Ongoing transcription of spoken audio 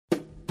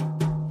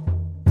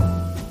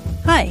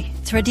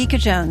It's Radhika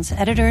Jones,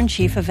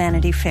 editor-in-chief of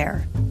Vanity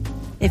Fair.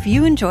 If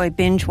you enjoy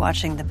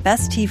binge-watching the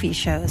best TV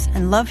shows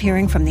and love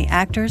hearing from the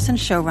actors and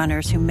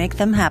showrunners who make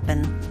them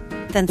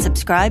happen, then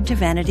subscribe to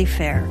Vanity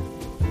Fair.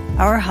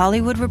 Our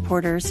Hollywood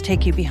reporters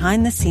take you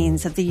behind the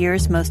scenes of the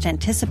year's most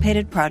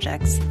anticipated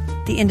projects,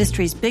 the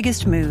industry's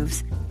biggest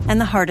moves, and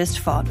the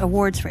hardest-fought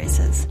awards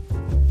races.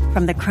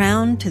 From The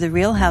Crown to The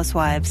Real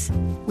Housewives,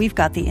 we've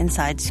got the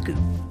inside scoop.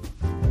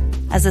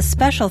 As a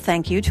special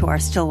thank you to our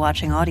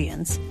still-watching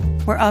audience,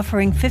 we're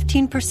offering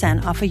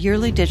 15% off a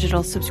yearly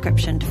digital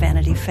subscription to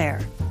Vanity Fair.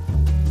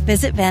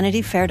 Visit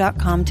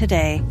vanityfair.com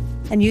today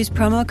and use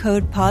promo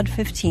code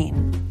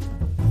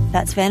POD15.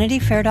 That's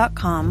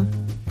vanityfair.com,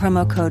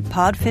 promo code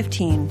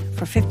POD15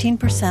 for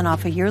 15%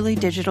 off a yearly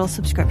digital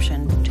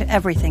subscription to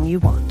everything you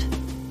want.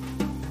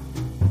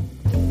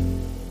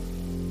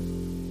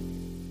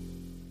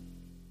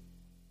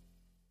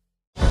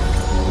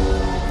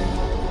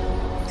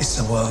 Is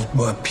the world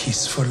more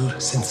peaceful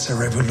since the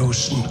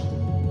revolution?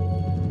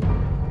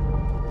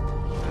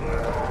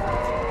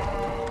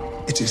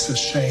 It is a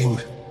shame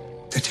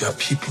that your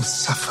people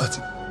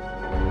suffered.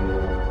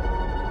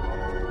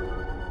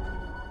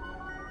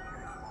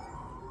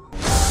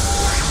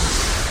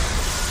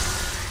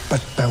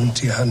 But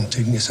bounty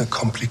hunting is a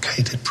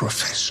complicated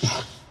profession.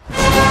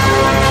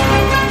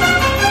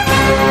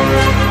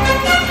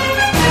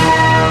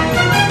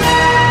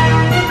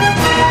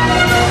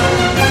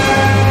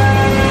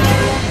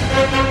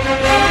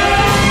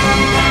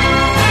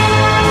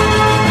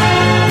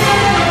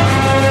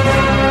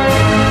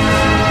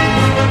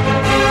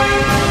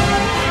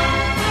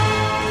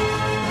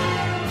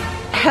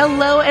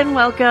 Hello and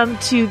welcome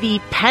to the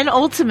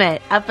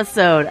penultimate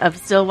episode of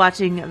Still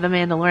Watching The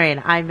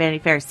Mandalorian. I'm Vanity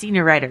Fair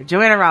senior writer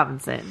Joanna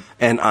Robinson.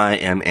 And I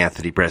am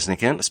Anthony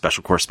Bresnikan, a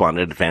special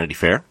correspondent at Vanity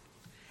Fair.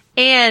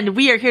 And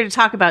we are here to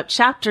talk about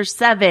Chapter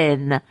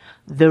 7,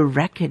 The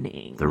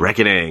Reckoning. The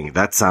Reckoning.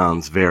 That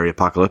sounds very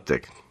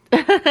apocalyptic.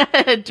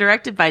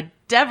 Directed by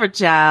Deborah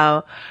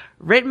Chow,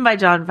 written by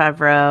Jon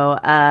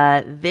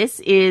Favreau. This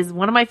is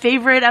one of my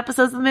favorite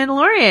episodes of The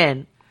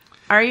Mandalorian.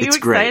 Are you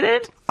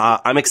excited?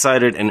 I'm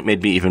excited, and it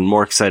made me even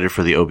more excited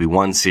for the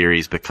Obi-Wan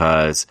series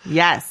because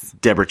yes,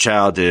 Deborah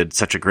Chow did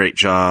such a great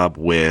job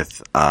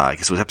with, I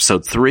guess it was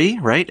episode 3,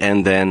 right?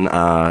 And then,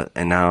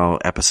 and now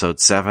episode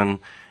 7,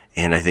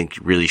 and I think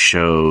really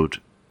showed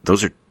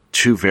those are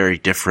two very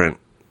different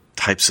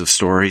types of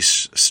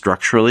stories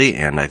structurally,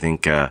 and I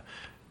think, I'm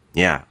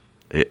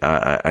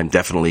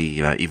definitely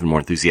even more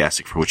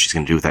enthusiastic for what she's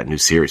going to do with that new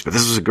series. But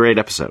this was a great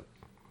episode.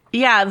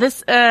 Yeah,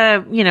 this,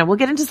 we'll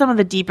get into some of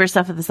the deeper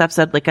stuff of this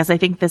episode, because I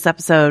think this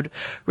episode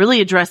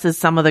really addresses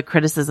some of the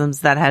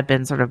criticisms that had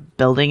been sort of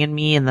building in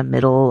me in the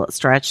middle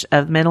stretch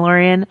of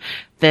Mandalorian.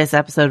 This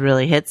episode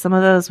really hits some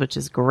of those, which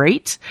is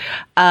great.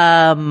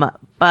 But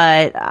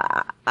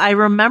I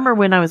remember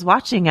when I was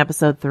watching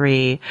episode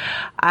 3,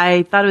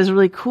 I thought it was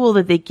really cool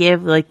that they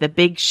give like the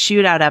big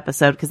shootout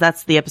episode, because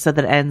that's the episode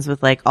that ends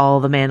with like all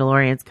the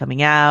Mandalorians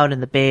coming out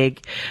and the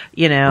big,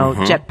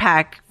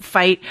 jetpack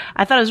fight.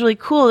 I thought it was really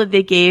cool that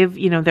they gave,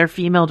 their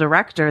female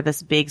director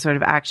this big sort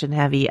of action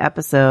heavy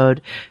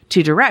episode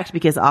to direct,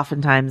 because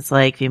oftentimes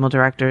like female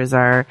directors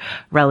are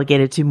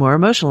relegated to more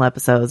emotional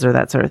episodes or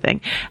that sort of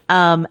thing.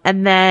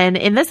 And then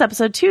in this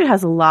episode too, it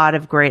has a lot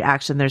of great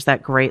action. There's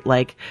that great,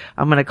 like,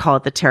 I'm going to call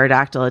it the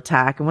pterodactyl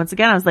attack. And once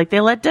again, I was like,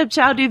 they let Deb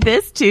Chow do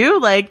this too?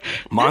 Like,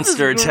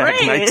 monster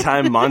attack,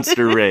 nighttime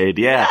monster raid.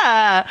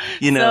 Yeah.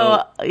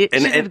 So she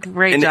did a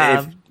great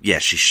job.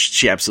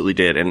 She absolutely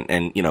did.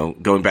 And,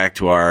 going back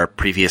to our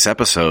previous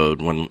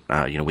episode when,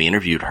 we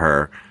interviewed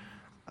her,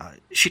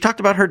 she talked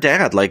about her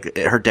dad, like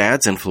her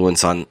dad's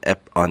influence on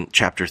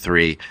chapter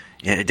 3.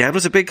 Yeah, Dad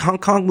was a big Hong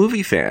Kong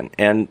movie fan.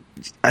 And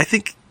I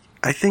think,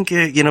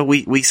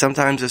 we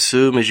sometimes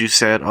assume, as you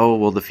said, oh,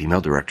 well, the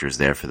female director is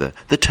there for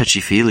the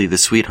touchy-feely, the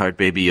sweetheart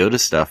Baby Yoda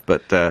stuff.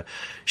 But,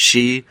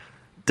 she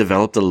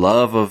developed a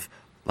love of,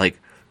 like,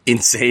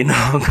 insane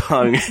Hong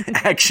Kong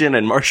action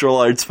and martial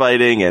arts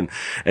fighting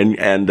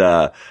and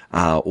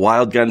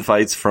wild gun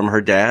fights from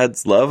her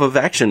dad's love of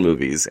action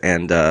movies.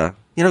 And,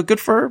 good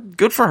for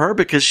her,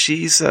 because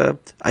she's,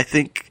 I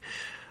think,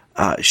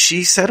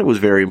 she said it was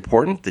very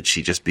important that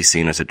she just be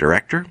seen as a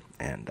director,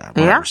 and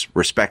I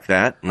respect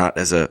that, not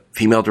as a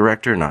female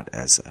director, not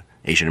as a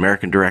Asian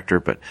American director,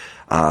 but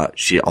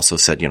she also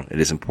said, it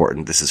is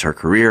important. This is her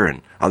career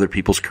and other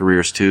people's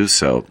careers too.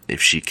 So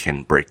if she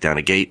can break down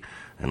a gate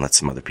and let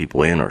some other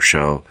people in, or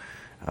show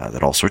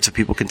that all sorts of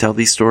people can tell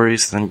these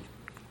stories, then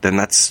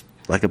that's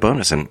like a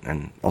bonus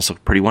and also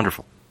pretty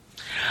wonderful.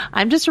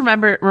 I'm just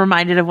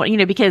reminded of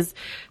what, because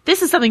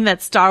this is something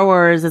that Star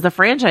Wars as a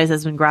franchise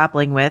has been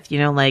grappling with,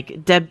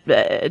 like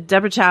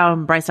Deborah Chow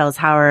and Bryce Dallas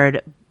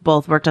Howard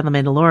both worked on The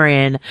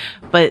Mandalorian,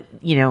 but,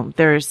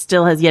 there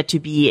still has yet to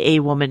be a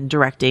woman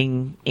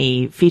directing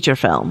a feature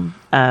film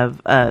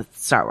of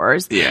Star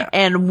Wars. Yeah.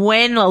 And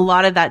when a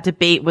lot of that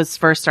debate was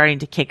first starting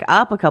to kick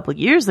up a couple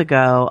years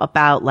ago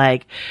about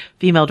like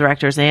female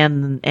directors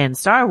and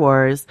Star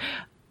Wars,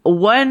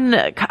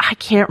 I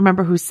can't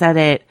remember who said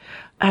it.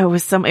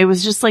 it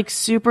was just like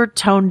super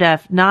tone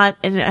deaf. And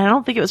I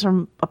don't think it was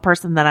from a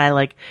person that I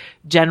like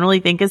generally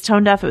think is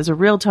tone deaf. It was a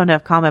real tone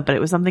deaf comment, but it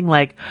was something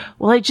like,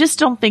 well, I just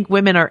don't think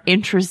women are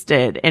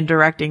interested in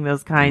directing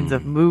those kinds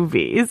of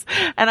movies.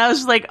 And I was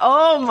just like,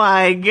 oh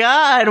my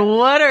God,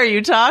 what are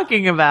you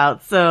talking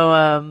about?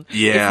 So,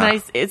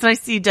 it's nice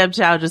to see Deb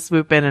Chow just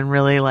swoop in and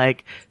really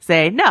like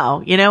say,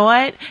 no, you know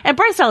what? And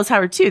Bryce Dallas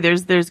Howard too.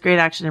 There's great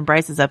action in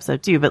Bryce's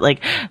episode too, but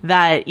like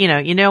that,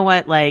 you know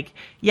what? Like,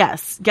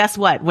 yes, guess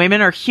what?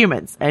 Women are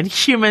humans, and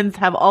humans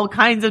have all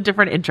kinds of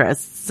different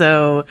interests.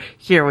 So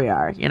here we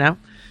are, you know?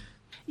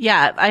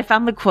 Yeah, I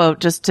found the quote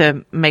just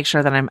to make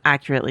sure that I'm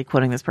accurately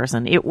quoting this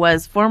person. It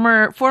was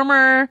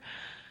former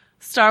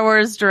Star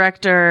Wars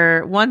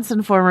director, once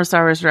and former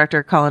Star Wars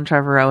director Colin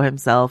Trevorrow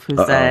himself, who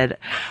said,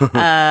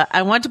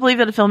 I want to believe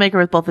that a filmmaker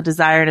with both the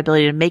desire and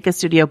ability to make a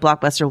studio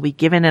blockbuster will be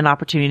given an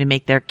opportunity to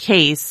make their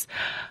case.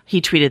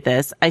 He tweeted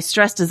this. I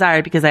stress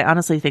desire because I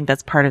honestly think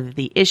that's part of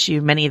the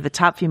issue. Many of the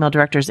top female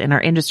directors in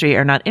our industry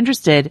are not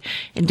interested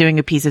in doing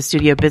a piece of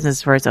studio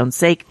business for its own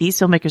sake. These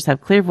filmmakers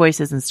have clear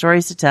voices and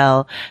stories to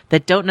tell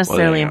that don't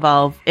necessarily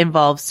involve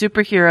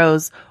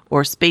superheroes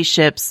or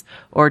spaceships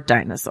or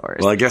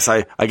dinosaurs. Well, I guess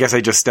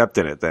I just stepped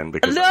in it then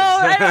because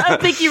I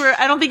don't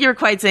think you were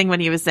quite saying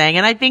what he was saying.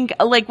 And I think,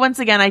 like, once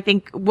again, I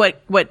think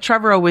what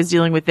Trevorrow was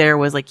dealing with there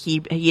was like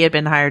he had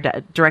been hired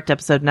to direct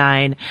episode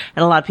 9,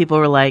 and a lot of people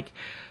were like,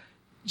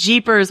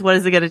 jeepers, what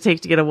is it going to take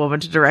to get a woman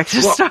to direct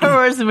a Star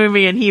Wars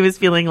movie? And he was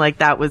feeling like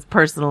that was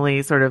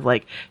personally sort of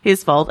like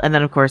his fault. And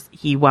then of course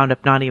he wound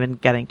up not even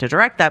getting to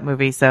direct that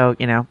movie. So,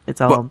 you know,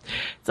 it's all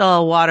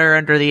water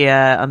under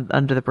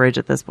the bridge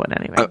at this point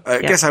anyway.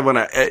 I guess I want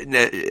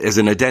to, as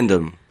an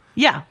addendum.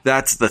 Yeah.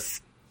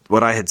 That's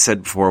what I had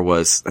said before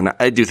was, and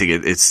I do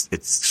think it's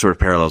sort of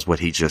parallels what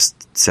he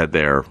just said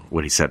there,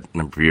 what he said a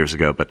number of years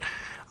ago. But,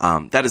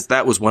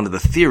 that was one of the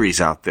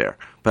theories out there.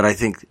 But I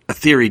think a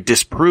theory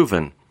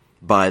disproven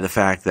by the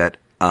fact that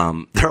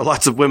there are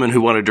lots of women who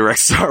want to direct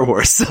Star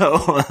Wars,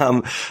 so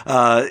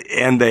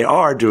and they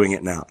are doing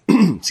it now.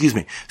 Excuse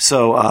me.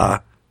 So I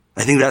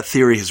think that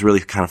theory has really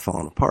kind of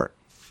fallen apart.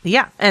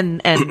 Yeah,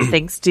 and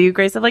thanks to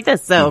great stuff like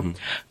this. So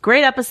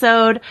great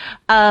episode.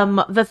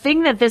 The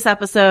thing that this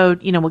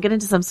episode, you know, we'll get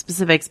into some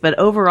specifics, but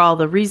overall,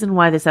 the reason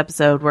why this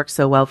episode works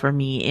so well for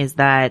me is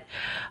that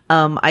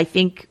I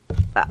think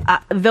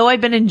though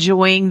I've been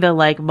enjoying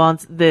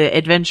the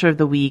adventure of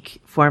the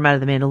week format of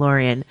The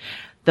Mandalorian,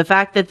 the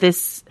fact that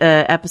this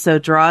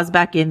episode draws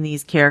back in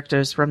these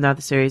characters from the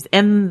other series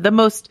and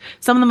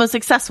some of the most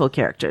successful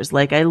characters.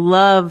 Like, I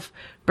love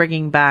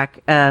bringing back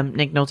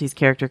Nick Nolte's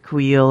character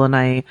Kuiil, and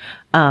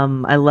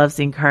I love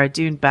seeing Cara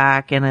Dune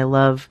back, and I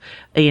love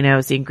seeing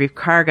Greef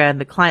Karga and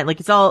the client. Like,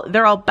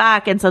 they're all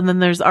back, and so then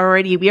we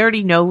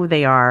already know who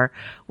they are.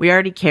 We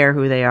already care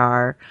who they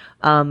are.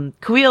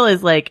 Kuiil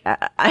is like,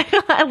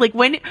 I like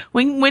when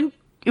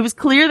it was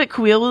clear that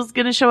Kuiil was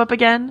going to show up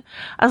again,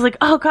 I was like,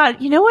 oh God,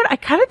 you know what? I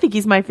kind of think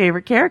he's my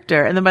favorite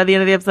character. And then by the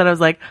end of the episode, I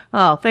was like,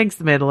 oh, thanks,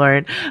 The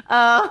Mandalorian.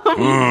 But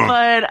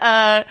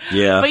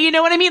you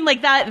know what I mean?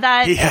 Like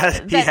that he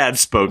had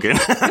spoken.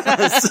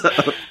 So.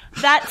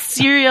 That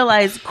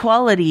serialized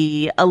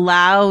quality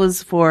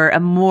allows for a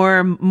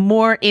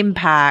more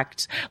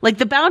impact. Like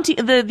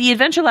the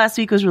adventure last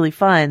week was really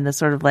fun, the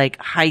sort of like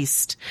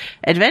heist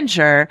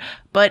adventure.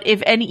 But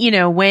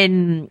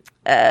when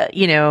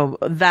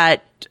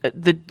that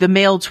the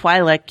male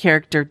Twi'lek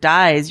character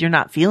dies, you're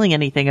not feeling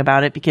anything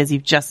about it because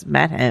you've just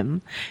met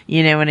him.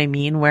 You know what I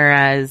mean?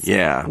 Whereas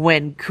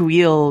when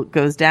Kuiil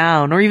goes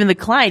down, or even the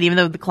client, even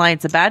though the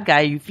client's a bad guy,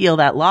 you feel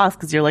that loss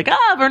because you're like,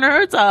 Werner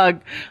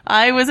Herzog,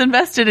 I was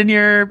invested in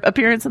your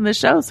appearance in the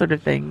show, sort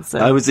of thing. So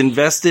I was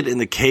invested in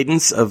the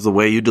cadence of the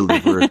way you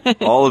deliver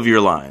all of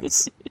your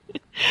lines.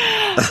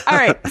 All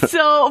right.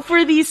 So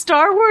for the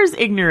Star Wars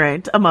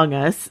ignorant among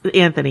us,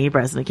 Anthony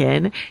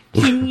Bresnikan,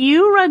 can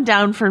you run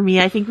down for me?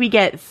 I think we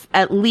get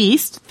at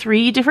least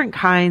 3 different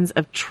kinds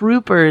of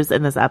troopers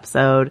in this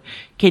episode.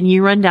 Can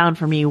you run down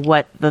for me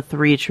what the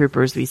 3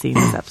 troopers we see in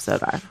this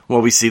episode are?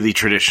 Well, we see the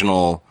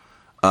traditional,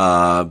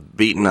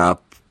 beaten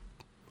up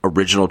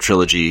original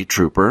trilogy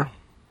trooper.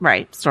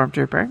 Right.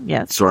 Stormtrooper.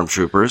 Yes.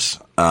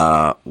 Stormtroopers.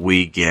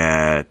 We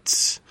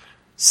get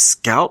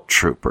scout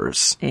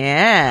troopers.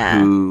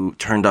 Yeah. Who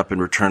turned up in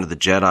Return of the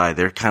Jedi.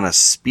 They're kind of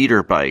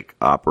speeder bike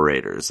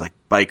operators, like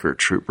biker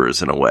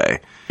troopers in a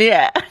way.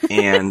 Yeah.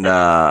 And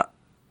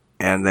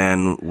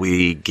then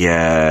we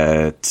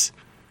get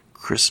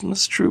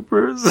Christmas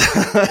troopers.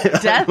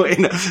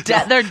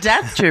 They're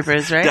death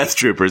troopers, right? Death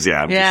troopers,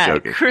 yeah. I'm just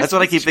joking. Christmas That's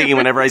what I keep thinking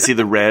whenever I see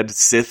the red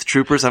Sith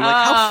troopers. I'm like,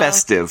 how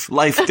festive.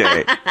 Life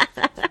Day.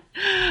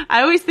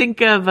 I always think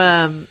of,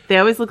 they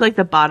always look like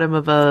the bottom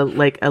of a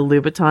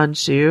Louboutin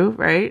shoe,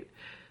 right?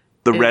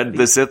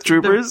 The Sith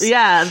troopers?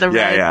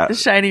 The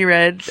shiny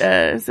red,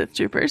 Sith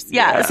troopers.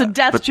 Yeah. So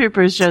Death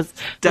Troopers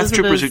Death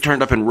Troopers who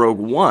turned up in Rogue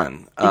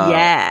One.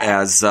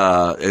 As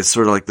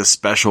sort of like the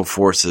special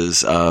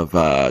forces of,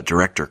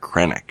 director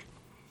Krennic.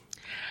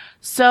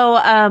 So,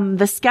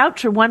 the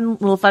scout one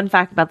little fun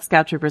fact about the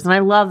scout troopers, and I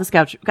love the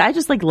scout troopers. I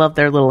just love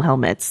their little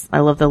helmets. I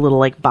love the little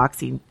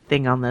boxy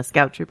thing on the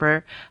Scout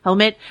Trooper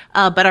helmet.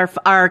 But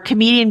our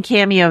comedian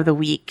cameo of the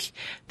week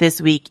this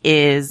week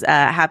is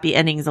Happy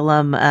Endings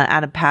alum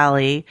Adam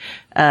Pally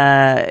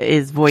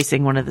is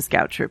voicing one of the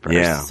Scout Troopers.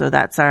 Yeah. So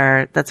that's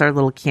our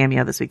little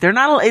cameo this week.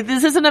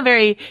 This isn't a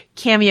very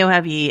cameo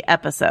heavy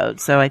episode,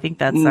 so I think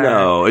that's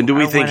no. And do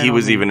we think he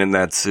was only. even in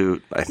that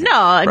suit? No,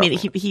 I mean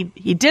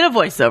he did a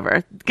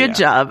voiceover. Good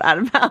job,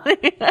 Adam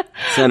Pally.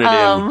 Send it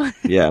in.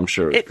 Yeah, I'm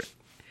sure.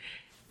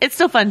 It's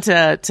still fun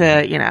to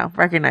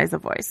recognize the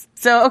voice.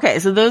 So, okay.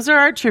 So those are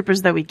our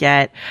troopers that we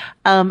get.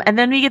 And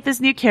then we get this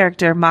new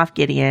character, Moff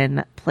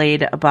Gideon,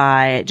 played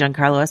by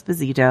Giancarlo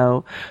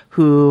Esposito,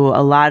 who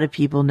a lot of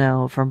people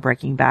know from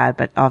Breaking Bad,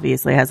 but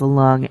obviously has a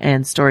long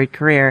and storied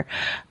career.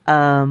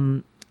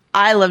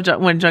 I love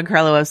when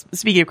Giancarlo,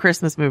 speaking of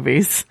Christmas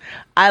movies,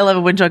 I love it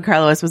when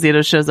Giancarlo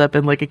Esposito shows up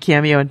in like a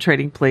cameo in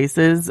Trading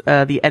Places,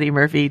 the Eddie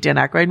Murphy, Dan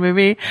Aykroyd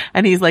movie,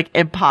 and he's like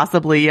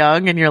impossibly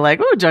young, and you're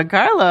like, oh,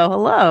 Giancarlo,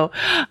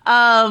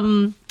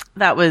 hello.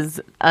 That was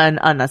an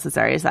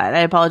unnecessary aside. I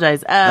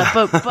apologize.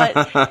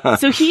 But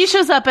so he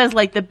shows up as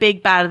like the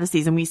big bad of the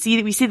season. We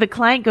see the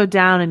client go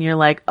down, and you're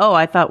like, oh,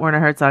 I thought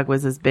Werner Herzog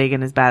was as big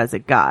and as bad as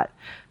it got.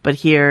 But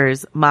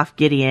here's Moff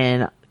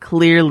Gideon,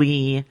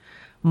 clearly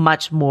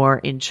much more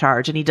in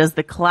charge. And he does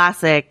the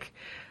classic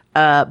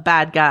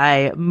bad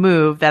guy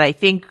move that I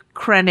think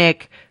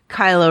Krennic,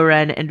 Kylo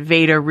Ren, and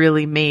Vader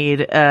really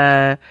made,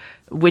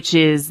 which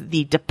is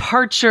the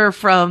departure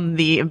from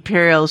the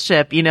Imperial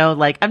ship.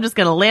 Like, I'm just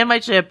gonna land my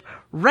ship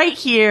right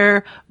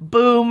here.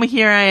 Boom,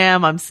 here I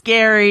am. I'm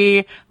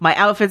scary. My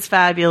outfit's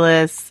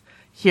fabulous.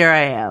 Here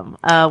I am.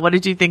 What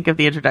did you think of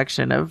the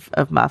introduction of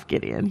Moff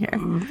Gideon here?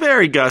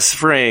 Very Gus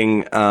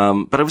Fring.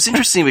 But it was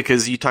interesting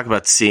because you talk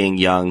about seeing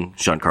young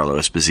Giancarlo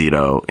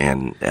Esposito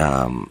and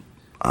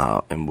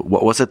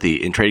what was it?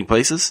 In Trading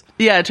Places?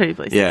 Yeah, Trading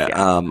Places.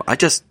 Yeah. I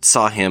just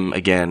saw him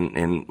again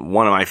in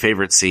one of my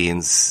favorite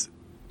scenes,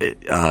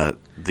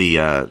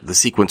 the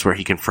sequence where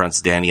he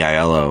confronts Danny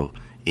Aiello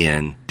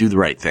in Do the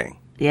Right Thing.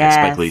 Yeah.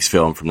 Spike Lee's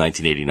film from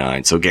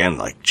 1989. So again,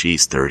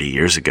 30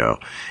 years ago.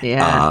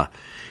 Yeah.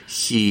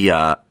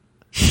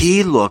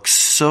 He looks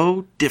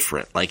so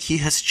different. Like, he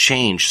has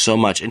changed so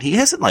much, and he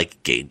hasn't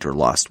gained or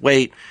lost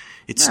weight.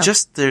 It's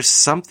just, there's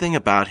something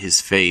about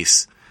his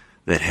face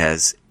that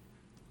has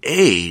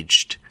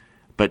aged,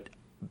 but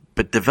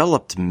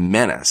developed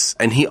menace.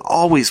 And he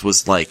always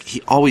was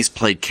he always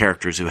played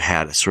characters who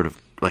had a sort of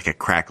like a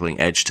crackling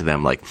edge to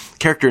them. Like,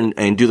 character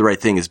in Do the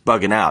Right Thing is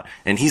bugging out,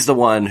 and he's the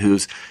one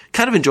who's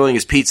kind of enjoying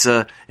his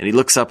pizza, and he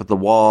looks up at the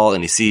wall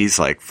and he sees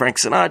Frank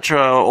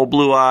Sinatra, Old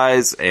Blue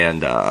Eyes,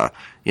 and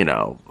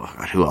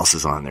who else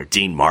is on there?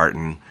 Dean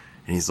Martin.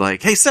 And he's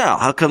like, "Hey Sal,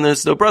 how come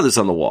there's no brothers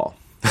on the wall?"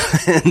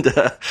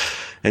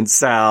 and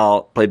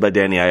Sal, played by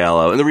Danny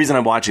Aiello. And the reason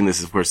I'm watching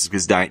this, of course, is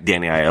because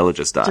Danny Aiello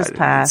just died. Just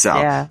passed,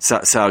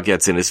 Sal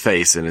gets in his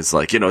face and is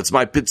like, it's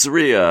my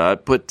pizzeria. I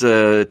put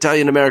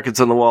Italian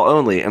Americans on the wall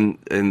only. And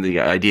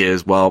the idea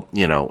is,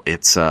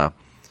 it's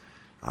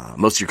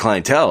most of your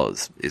clientele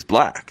is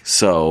black,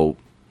 so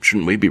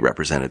shouldn't we be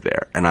represented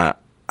there? And I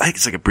think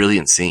it's a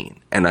brilliant scene.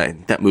 And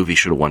that movie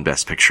should have won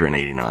Best Picture in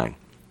 '89.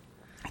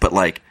 But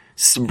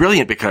it's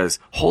brilliant because,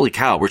 holy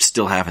cow, we're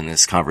still having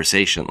this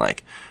conversation.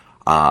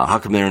 How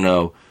come there are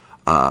no,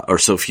 or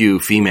so few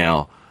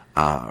female,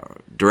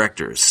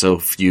 directors, so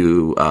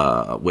few,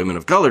 women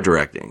of color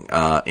directing?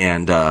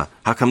 And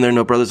how come there are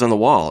no brothers on the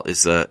wall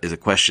is a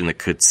question that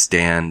could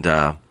stand,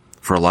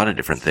 for a lot of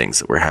different things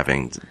that we're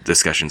having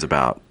discussions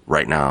about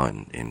right now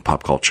in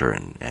pop culture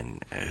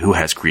and who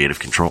has creative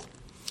control.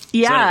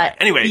 Yeah. So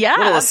anyway, yeah,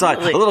 little aside,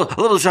 a little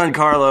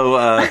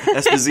Giancarlo,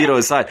 Esposito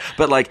aside,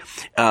 but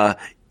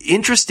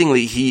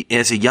interestingly, he,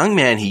 as a young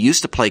man, he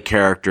used to play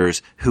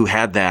characters who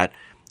had that,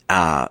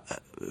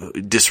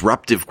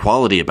 disruptive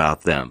quality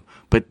about them,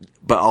 but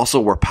also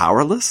were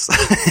powerless.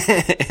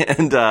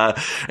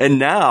 and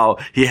now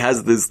he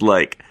has this,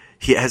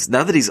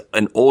 now that he's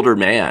an older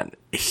man,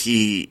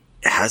 he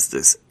has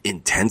this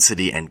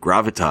intensity and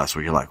gravitas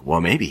where you're like,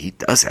 well, maybe he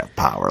does have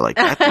power.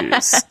 That dude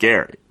is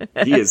scary.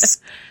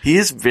 He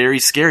is very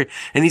scary.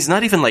 And he's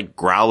not even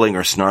growling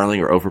or snarling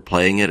or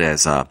overplaying it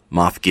as,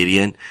 Moff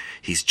Gideon.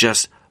 He's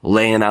just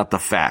laying out the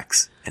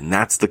facts. And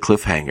that's the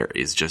cliffhanger,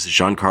 is just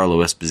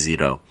Giancarlo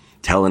Esposito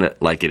telling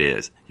it like it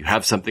is. You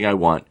have something I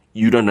want.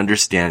 You don't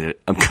understand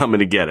it. I'm coming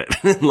to get it.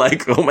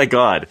 Oh my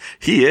God,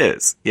 he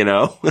is, He's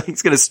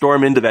going to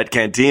storm into that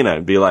cantina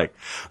and be like,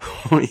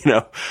 I'm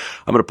going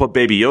to put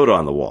Baby Yoda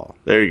on the wall.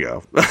 There you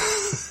go.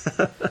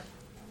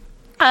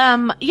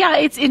 Yeah,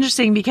 it's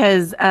interesting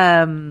because,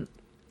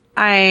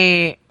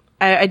 I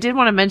did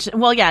want to mention,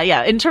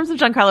 in terms of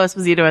Giancarlo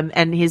Esposito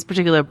and his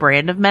particular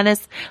brand of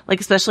menace,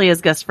 especially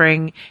as Gus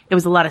Fring, it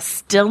was a lot of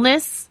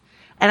stillness.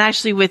 And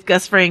actually with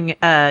Gus Fring,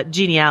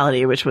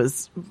 geniality, which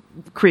was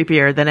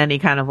creepier than any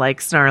kind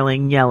of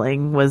snarling,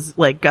 yelling, was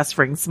Gus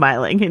Fring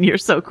smiling and you're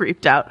so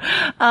creeped out.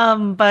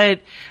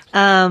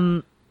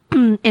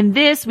 in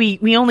this,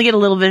 we only get a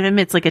little bit of him.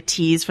 It's like a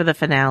tease for the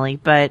finale.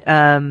 But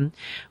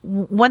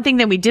one thing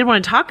that we did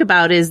want to talk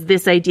about is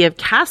this idea of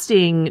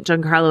casting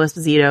Giancarlo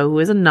Esposito, who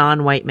is a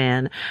non-white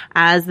man,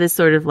 as this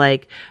sort of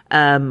like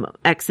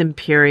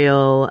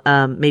ex-imperial,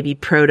 maybe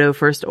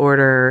proto-First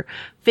Order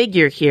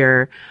figure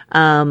here,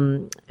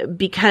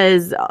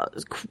 because,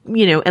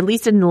 at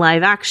least in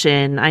live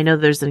action, I know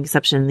there's an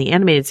exception in the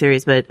animated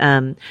series, but,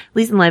 at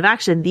least in live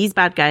action, these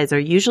bad guys are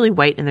usually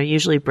white and they're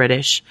usually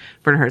British.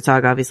 Werner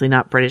Herzog, obviously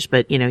not British,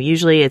 but,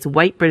 usually it's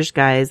white British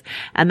guys.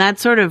 And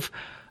that's sort of,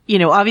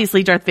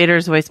 obviously Darth Vader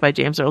is voiced by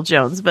James Earl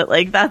Jones, but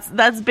like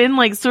that's been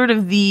like sort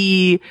of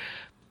the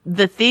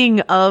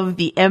thing of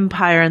the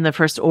Empire and the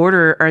First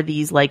Order are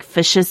these like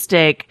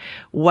fascistic,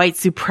 white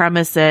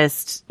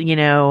supremacist,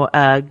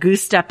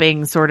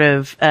 goose-stepping sort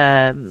of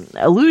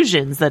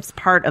illusions that's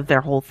part of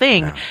their whole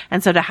thing. Yeah.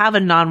 And so to have a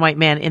non-white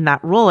man in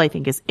that role, I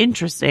think is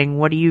interesting.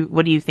 What do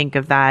you think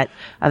of that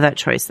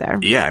choice there?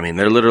 Yeah, I mean,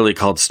 they're literally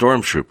called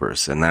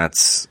stormtroopers, and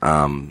that's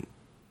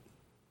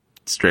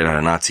straight out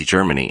of Nazi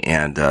Germany.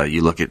 And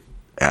you look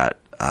at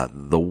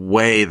the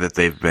way that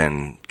they've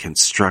been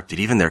constructed,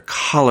 even their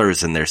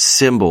colors and their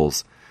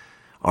symbols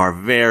are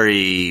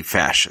very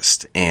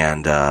fascist.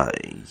 And I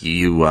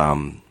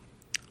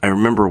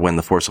remember when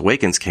The Force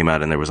Awakens came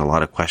out and there was a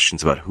lot of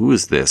questions about who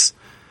is this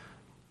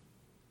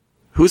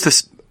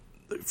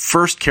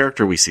first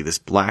character we see, this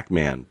black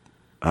man,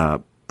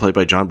 played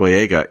by John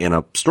Boyega in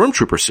a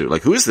stormtrooper suit.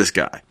 Like, who is this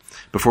guy?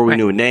 Before we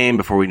knew a name,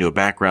 before we knew a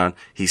background,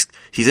 he's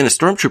in a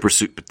stormtrooper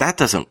suit, but that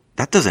doesn't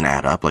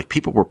add up. Like,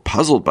 people were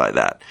puzzled by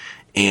that.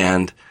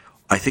 And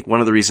I think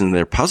one of the reasons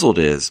they're puzzled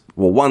is,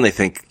 well, one, they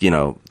think,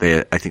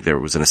 I think there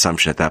was an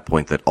assumption at that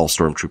point that all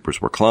stormtroopers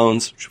were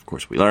clones, which of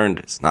course we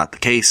learned is not the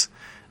case,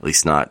 at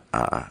least not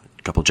a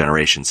couple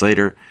generations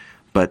later.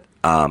 But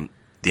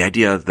the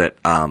idea that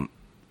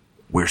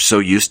we're so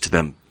used to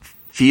them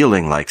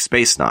feeling like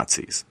space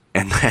Nazis,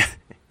 and that,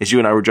 as you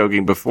and I were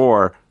joking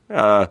before, we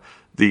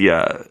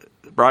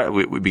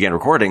began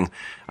recording,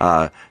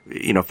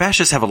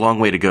 fascists have a long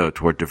way to go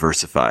toward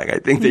diversifying. I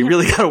think they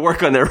really got to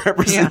work on their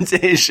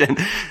representation,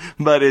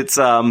 but it's,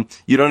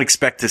 you don't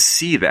expect to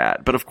see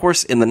that. But of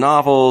course, in the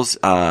novels,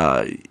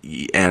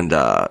 and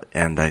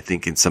I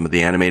think in some of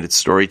the animated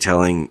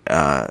storytelling,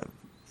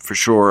 for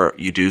sure,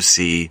 you do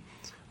see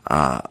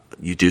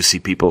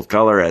people of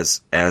color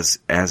as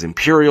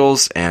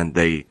Imperials, and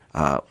they,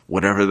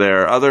 whatever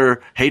their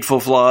other hateful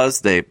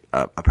flaws, they,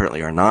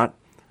 apparently are not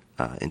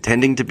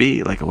intending to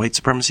be like a white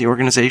supremacy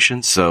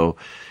organization. So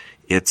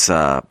it's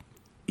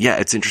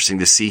interesting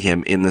to see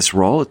him in this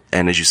role.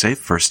 And as you say,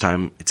 first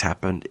time it's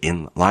happened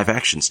in live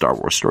action Star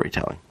Wars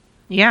storytelling.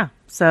 Yeah.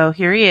 So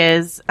here he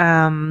is.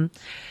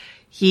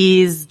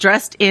 He's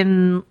dressed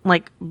in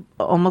like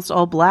almost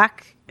all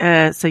black.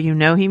 So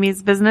he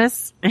means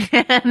business.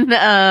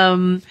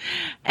 And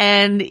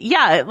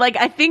yeah, like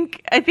I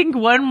think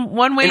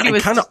one way and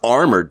kind of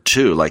armored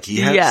too. Like he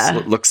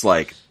has, looks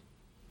like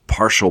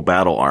partial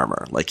battle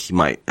armor. Like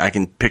I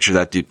can picture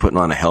that dude putting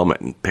on a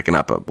helmet and picking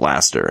up a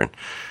blaster and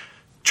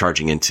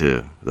charging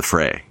into the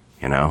fray,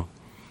 I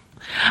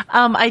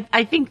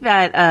think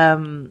that,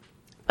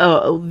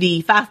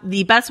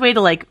 the best way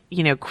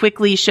to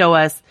quickly show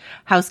us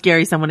how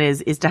scary someone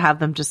is to have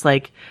them just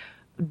like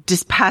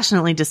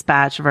dispassionately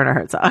dispatch Werner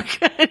Herzog.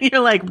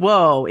 You're like,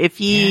 whoa,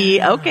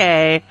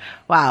 okay,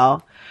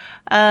 wow.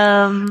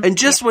 And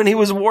just when he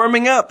was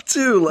warming up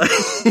too, like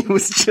he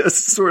was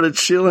just sort of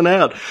chilling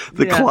out.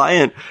 The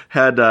client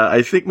had,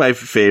 I think my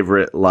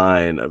favorite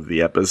line of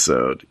the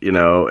episode,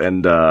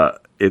 and,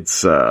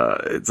 it's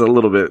a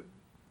little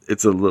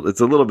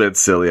bit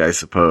silly, I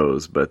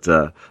suppose, but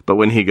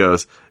when he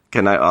goes,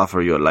 "Can I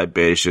offer you a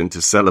libation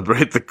to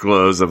celebrate the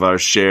close of our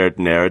shared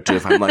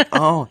narrative?" I'm like,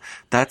 oh,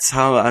 that's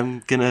how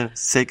I'm gonna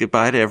say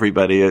goodbye to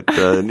everybody at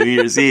New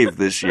Year's Eve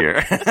this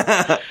year.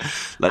 Let's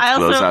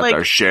close out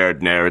our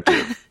shared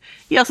narrative.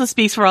 He also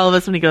speaks for all of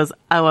us when he goes,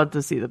 "I want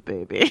to see the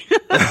baby."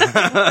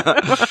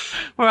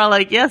 We're all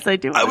like, "Yes, I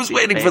do." I was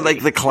waiting for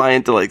like the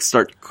client to like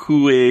start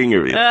cooing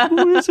or,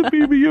 "Who is a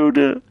Baby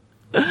Yoda?"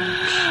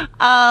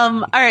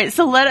 All right,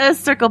 so let us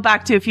circle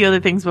back to a few other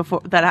things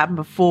that happened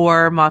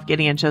before Moff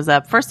Gideon shows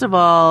up. First of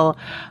all,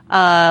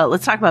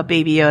 let's talk about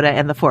Baby Yoda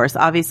and the Force.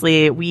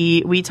 Obviously,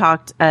 we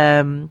talked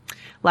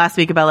last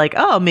week about like,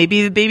 oh,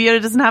 maybe Baby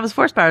Yoda doesn't have his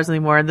Force powers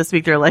anymore, and this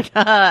week they're like,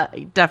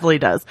 he definitely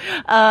does.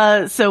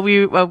 So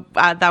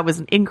that was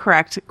an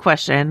incorrect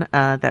question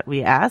that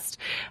we asked.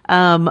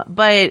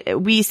 But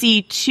we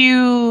see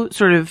two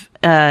sort of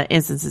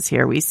instances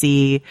here. We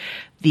see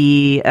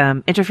the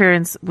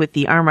interference with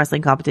the arm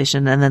wrestling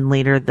competition, and then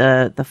later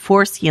the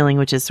Force healing,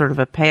 which is sort of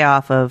a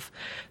payoff of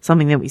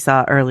something that we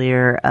saw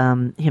earlier,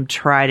 him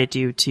try to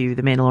do to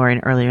the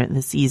Mandalorian earlier in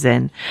the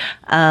season.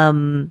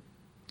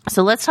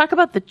 So let's talk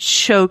about the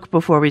choke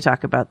before we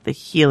talk about the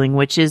healing,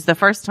 which is the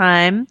first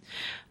time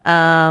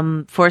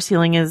Force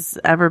healing has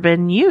ever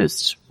been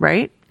used,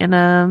 right?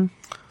 In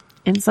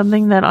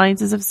something that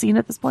audiences have seen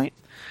at this point.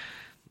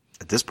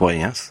 At this point,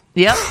 yes.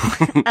 Yep.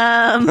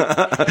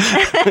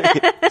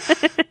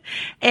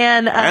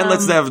 And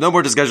let's have no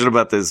more discussion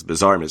about this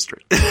bizarre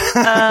mystery. but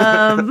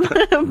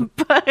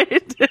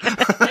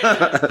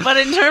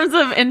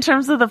in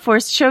terms of the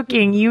forced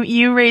choking,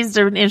 you raised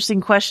an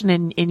interesting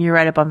question in your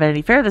write up on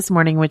Vanity Fair this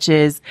morning, which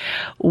is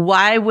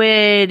why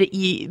would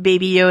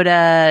Baby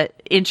Yoda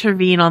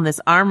intervene on this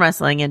arm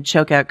wrestling and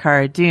choke out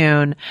Cara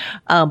Dune,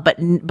 but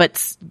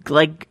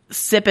like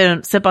sip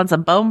on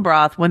some bone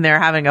broth when they're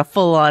having a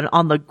full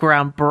on the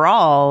ground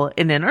brawl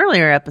in an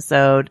earlier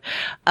episode.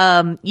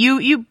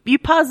 You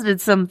posited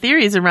some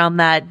theories around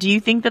that. Do you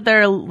think that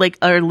there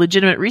are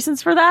legitimate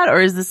reasons for that, or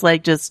is this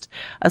like just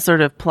a sort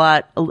of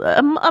plot,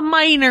 a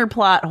minor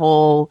plot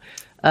hole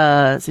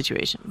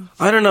situation?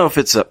 I don't know if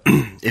it's a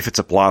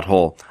plot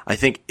hole. I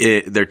think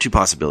there are two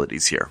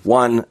possibilities here.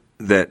 One,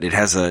 that it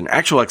has an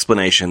actual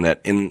explanation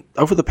that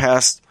over the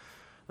past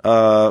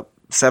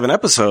 7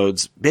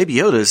 episodes, Baby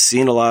Yoda's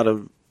seen a lot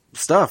of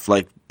stuff.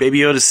 Like, Baby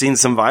Yoda's seen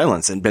some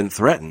violence and been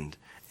threatened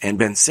and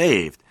been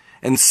saved.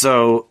 And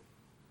so,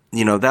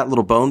 that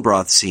little bone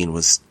broth scene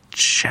was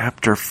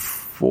chapter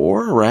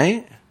 4,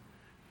 right?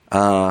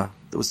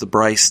 It was the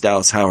Bryce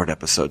Dallas Howard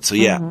episode. So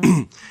yeah.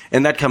 Mm-hmm.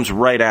 And that comes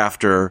right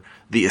after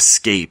the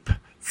escape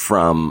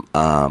from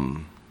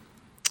the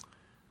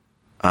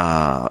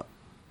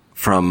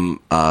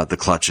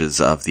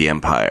clutches of the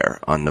Empire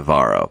on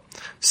Navarro.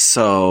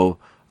 So,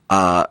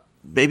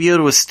 Baby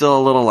Yoda was still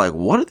a little like,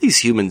 what are these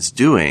humans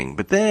doing?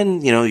 But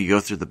then, you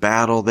go through the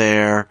battle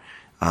there,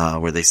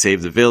 where they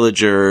save the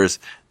villagers.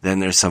 Then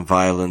there's some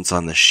violence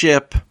on the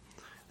ship,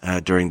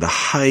 during the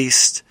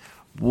heist.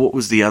 What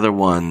was the other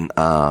one?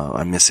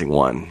 I'm missing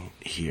one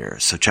here.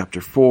 So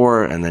chapter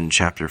 4 and then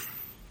chapter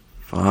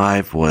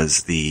 5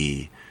 was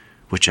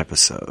which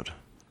episode?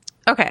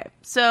 Okay,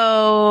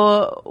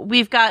 so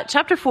we've got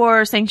chapter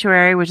 4,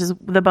 Sanctuary, which is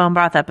the bone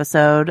broth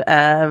episode,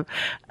 as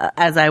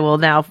I will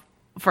now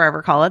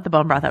forever call it, the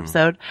bone broth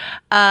episode.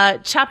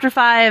 Chapter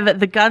 5,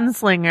 the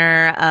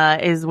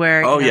gunslinger, is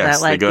where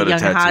they go the young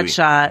to Tatooine.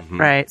 Hotshot,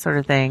 right, sort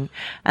of thing.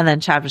 And then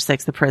chapter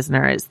 6, the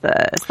prisoner, is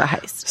the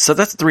heist. So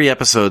that's 3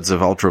 episodes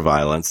of ultra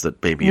violence that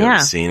Baby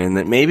Yoda's seen, and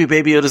that maybe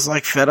Baby Yoda's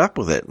like fed up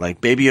with it.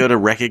 Like, Baby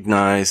Yoda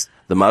recognized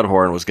the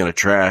Mudhorn was going to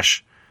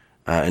trash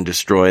and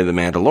destroy the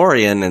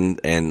Mandalorian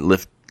and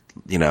lift,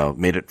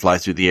 made it fly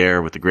through the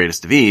air with the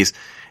greatest of ease.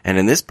 And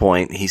in this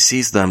point, he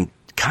sees them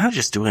kind of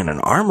just doing an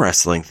arm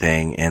wrestling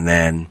thing and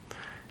then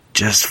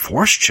just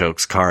force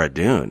chokes Cara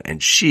Dune,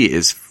 and she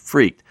is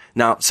freaked.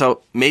 Now,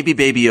 so maybe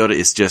Baby Yoda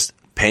is just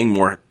paying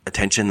more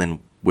attention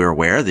than we're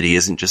aware, that he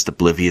isn't just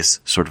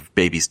oblivious, sort of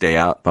Baby's Day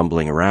Out,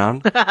 bumbling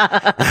around. Mr.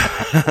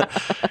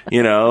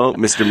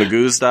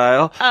 Magoo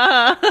style.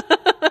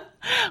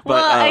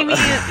 Well, I mean,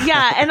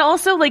 yeah, and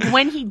also like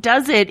when he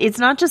does it, it's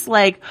not just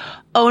like,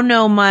 oh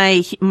no,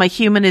 my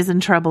human is in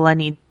trouble, I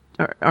need,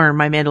 or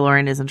my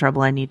Mandalorian is in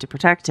trouble, I need to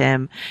protect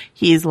him.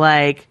 He's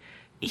like,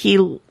 he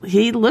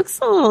looks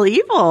a little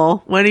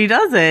evil when he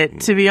does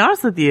it, to be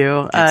honest with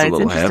you. It's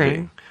interesting.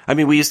 Heavy. I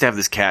mean, we used to have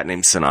this cat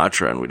named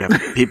Sinatra, and we'd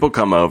have people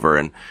come over,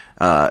 and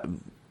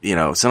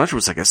Sinatra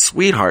was like a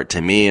sweetheart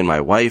to me and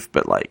my wife,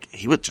 but like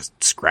he would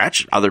just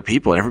scratch other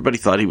people, and everybody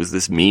thought he was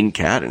this mean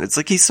cat. And it's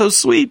like, he's so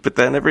sweet, but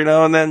then every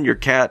now and then your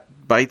cat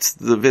bites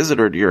the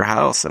visitor to your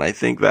house, and I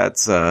think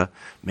that's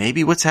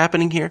maybe what's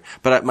happening here.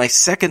 But my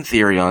second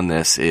theory on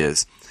this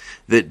is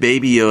that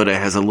Baby Yoda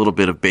has a little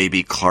bit of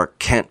Baby Clark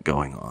Kent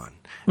going on.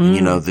 Mm.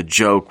 And, the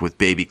joke with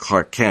Baby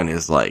Clark Kent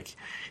is like,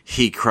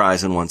 he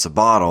cries and wants a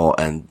bottle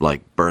and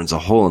like burns a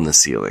hole in the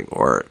ceiling,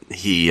 or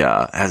he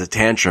has a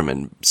tantrum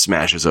and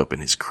smashes open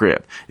his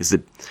crib. Is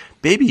that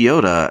Baby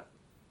Yoda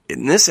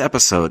in this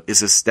episode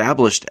is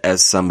established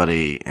as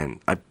somebody, and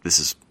this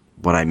is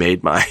what I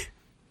made my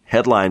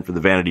headline for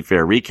the Vanity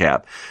Fair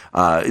recap,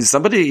 is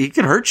somebody, he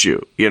can hurt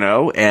you,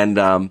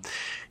 and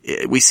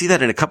we see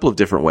that in a couple of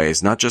different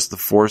ways, not just the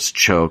forced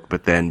choke,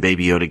 but then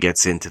Baby Yoda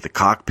gets into the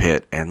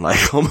cockpit and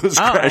like almost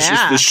crashes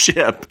the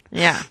ship.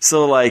 Yeah.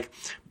 So like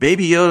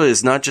Baby Yoda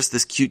is not just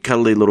this cute,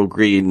 cuddly little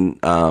green,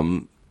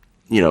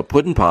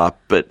 pudding pop,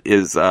 but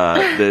is,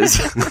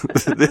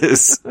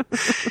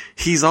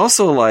 he's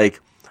also like,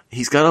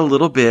 he's got a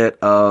little bit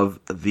of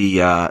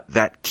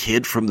that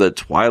kid from the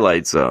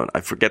Twilight Zone.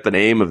 I forget the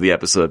name of the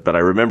episode, but I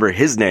remember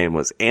his name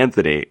was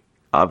Anthony.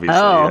 Obviously.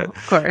 Oh,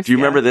 of course. Do you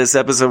remember this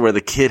episode where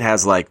the kid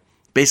has like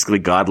basically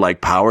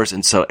godlike powers,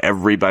 and so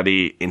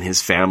everybody in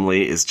his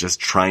family is just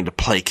trying to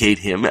placate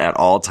him at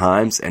all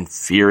times and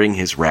fearing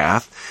his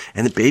wrath?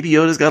 And the Baby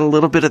Yoda's got a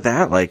little bit of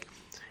that. Like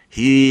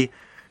he's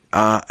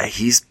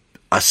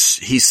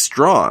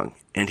strong,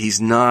 and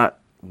he's not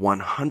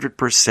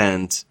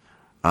 100%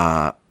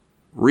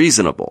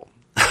 reasonable.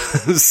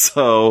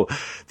 So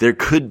there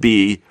could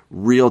be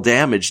real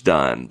damage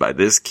done by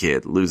this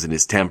kid losing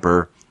his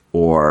temper,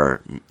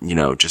 or,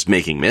 just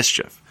making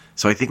mischief.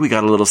 So I think we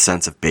got a little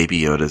sense of Baby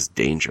Yoda's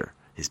danger.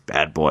 his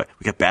bad boy.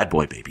 We got bad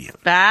boy Baby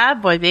Yoda.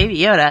 Bad boy Baby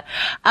Yoda.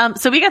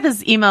 So we got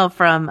this email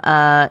from,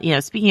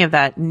 speaking of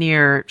that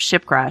near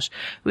ship crash,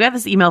 we got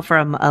this email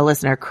from a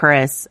listener,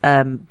 Chris,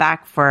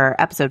 back for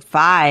episode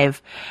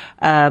 5,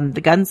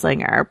 the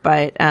gunslinger.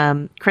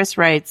 But, Chris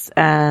writes,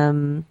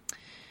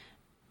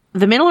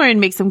 the Mandalorian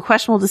makes some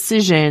questionable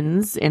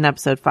decisions in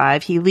episode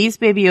 5. He leaves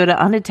Baby Yoda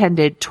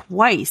unattended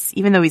twice,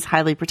 even though he's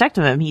highly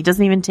protective of him. He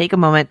doesn't even take a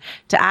moment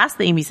to ask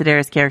the Amy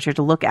Sedaris character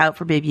to look out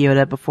for Baby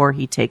Yoda before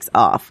he takes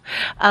off.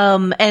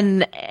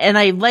 And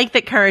I like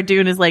that Cara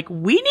Dune is like,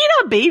 we need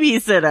a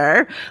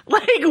babysitter.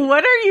 Like,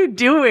 what are you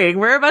doing?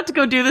 We're about to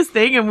go do this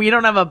thing and we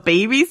don't have a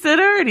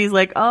babysitter? And he's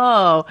like,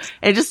 oh,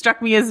 it just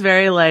struck me as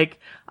very like,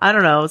 I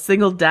don't know,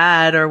 single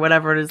dad or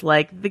whatever it is,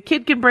 like, the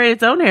kid can braid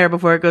its own hair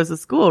before it goes to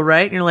school,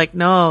 right? And you're like,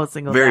 no,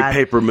 single Very dad.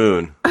 Paper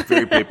Moon.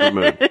 Very Paper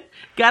Moon.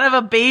 Gotta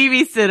have a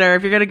babysitter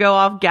if you're gonna go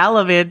off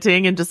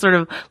gallivanting and just sort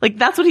of, like,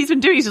 that's what he's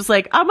been doing. He's just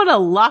like, I'm gonna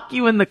lock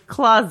you in the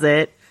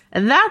closet,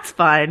 and that's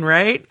fine,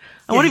 right?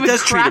 I won't even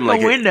crack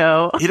a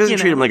window. He doesn't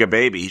treat him like a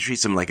baby. He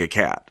treats him like a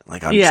cat.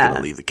 Like, I'm just gonna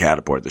leave the cat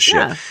aboard the ship.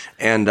 Yeah.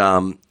 And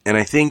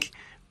I think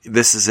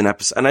this is an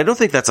episode, and I don't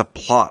think that's a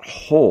plot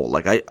hole.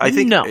 Like, I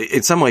think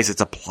in some ways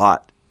it's a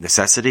plot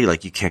necessity.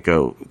 Like, you can't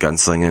go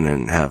gunslinging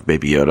and have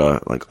Baby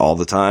Yoda like all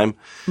the time.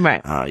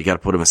 Right. You got to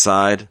put him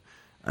aside.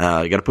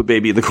 You got to put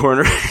Baby in the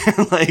corner.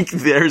 Like,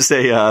 there's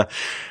so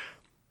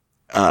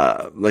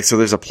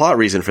there's a plot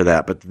reason for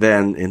that. But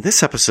then in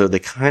this episode, they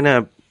kind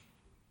of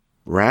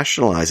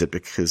rationalize it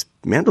because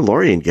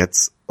Mandalorian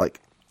gets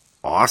like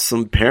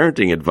awesome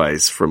parenting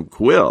advice from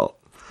Quill.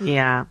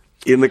 Yeah.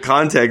 In the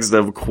context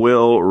of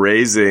Quill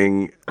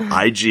raising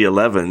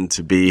IG-11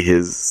 to be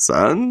his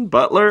son,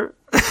 Butler.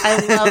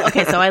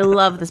 I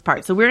love this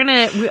part. So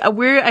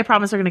I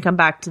promise we're gonna come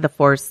back to the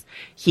Force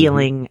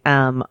healing,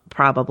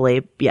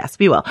 probably. Yes,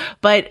 we will.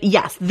 But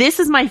yes, this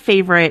is my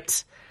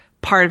favorite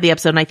part of the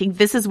episode. And I think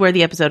this is where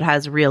the episode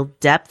has real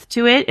depth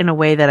to it in a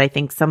way that I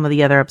think some of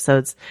the other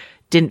episodes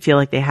didn't feel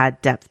like they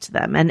had depth to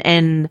them.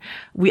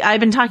 I've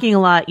been talking a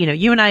lot,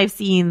 you and I have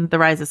seen The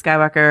Rise of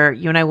Skywalker.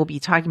 You and I will be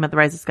talking about The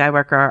Rise of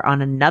Skywalker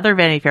on another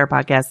Vanity Fair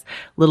podcast,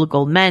 Little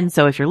Gold Men.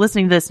 So if you're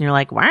listening to this and you're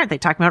like, why aren't they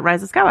talking about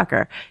Rise of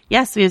Skywalker?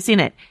 Yes, we have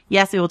seen it.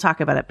 Yes, we will talk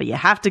about it, but you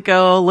have to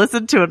go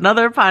listen to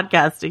another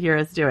podcast to hear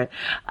us do it.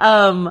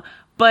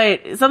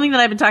 But something that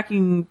I've been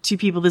talking to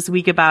people this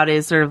week about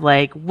is sort of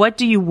like, what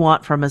do you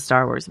want from a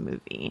Star Wars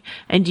movie?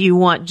 And do you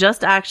want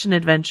just action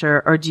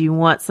adventure, or do you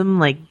want some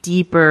like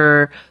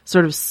deeper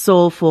sort of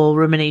soulful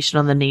rumination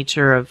on the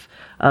nature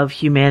of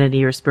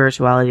humanity or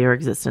spirituality or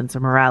existence or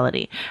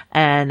morality?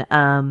 And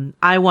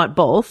I want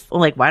both.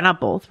 Like, why not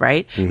both,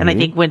 right? Mm-hmm. And I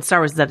think when Star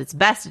Wars is at its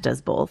best, it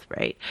does both,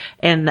 right?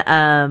 And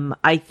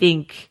I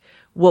think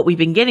what we've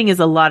been getting is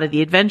a lot of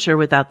the adventure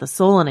without the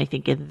soul. And I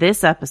think in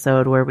this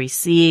episode where we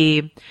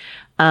see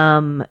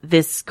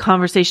this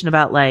conversation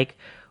about like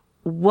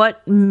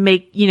what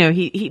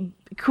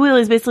Quill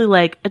is basically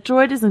like, a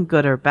droid isn't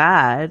good or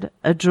bad.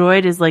 A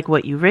droid is like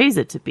what you raise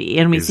it to be.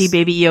 And we see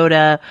Baby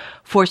Yoda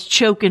force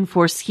choke and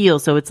force heal.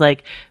 So it's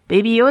like,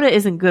 Baby Yoda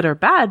isn't good or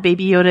bad.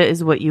 Baby Yoda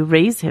is what you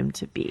raise him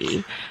to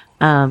be.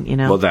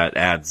 Well, that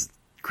adds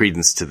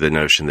credence to the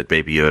notion that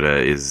Baby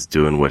Yoda is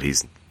doing what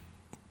is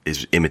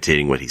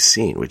imitating what he's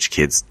seen, which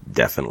kids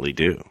definitely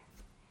do.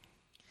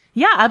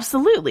 Yeah,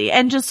 absolutely.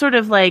 And just sort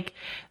of like,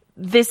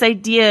 this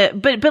idea,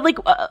 but like,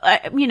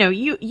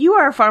 you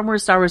are far more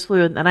Star Wars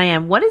fluent than I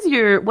am. What is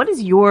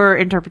your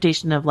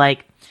interpretation of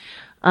like,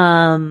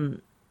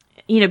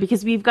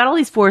 because we've got all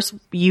these Force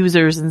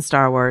users in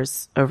Star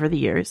Wars over the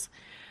years.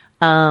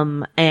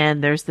 And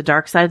there's the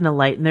dark side and the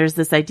light, and there's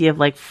this idea of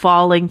like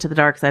falling to the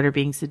dark side or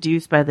being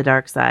seduced by the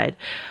dark side.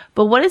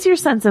 But what is your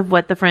sense of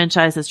what the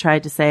franchise has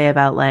tried to say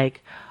about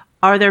like,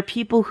 are there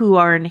people who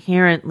are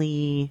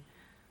inherently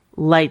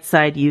light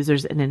side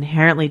users and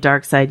inherently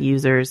dark side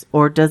users,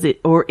 or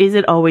is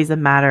it always a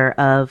matter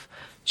of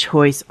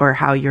choice or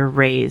how you're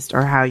raised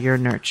or how you're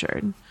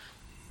nurtured?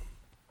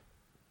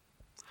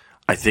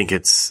 I think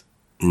it's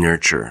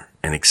nurture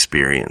and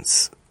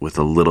experience with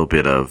a little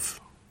bit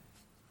of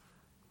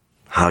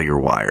how you're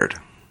wired.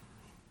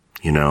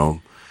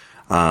 Anakin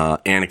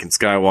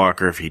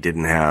Skywalker, if he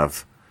didn't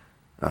have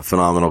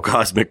phenomenal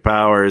cosmic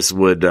powers,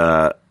 would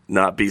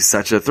not be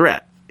such a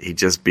threat. He'd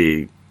just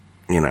be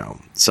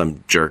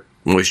some jerk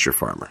moisture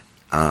farmer.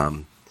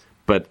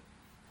 But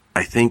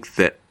I think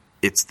that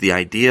it's the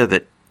idea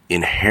that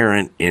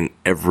inherent in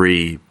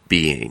every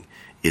being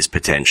is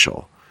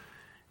potential.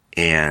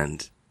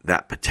 And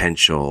that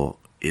potential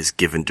is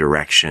given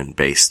direction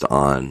based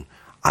on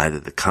either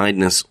the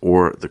kindness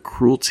or the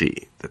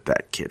cruelty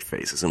that kid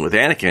faces. And with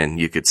Anakin,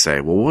 you could say,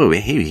 well,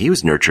 he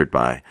was nurtured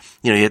by,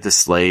 he had this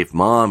slave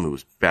mom who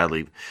was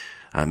badly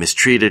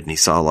mistreated, and he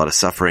saw a lot of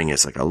suffering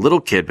as like a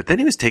little kid, but then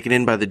he was taken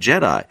in by the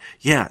Jedi.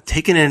 Yeah,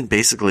 taken in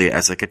basically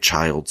as like a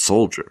child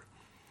soldier.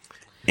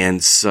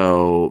 And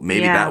so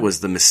maybe that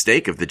was the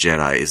mistake of the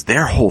Jedi, is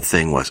their whole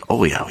thing was,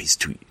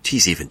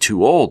 he's even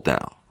too old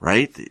now,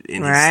 right?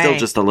 And he's still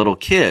just a little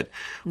kid.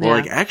 Well,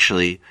 like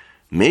actually,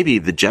 maybe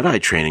the Jedi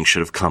training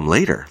should have come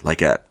later,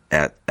 like at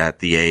at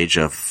the age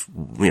of,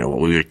 what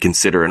we would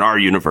consider in our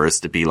universe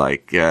to be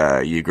like,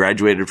 you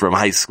graduated from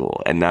high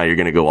school and now you're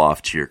going to go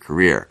off to your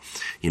career,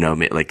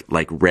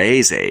 like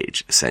Rey's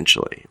age,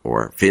 essentially,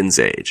 or Finn's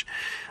age.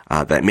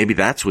 That maybe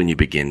that's when you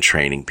begin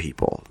training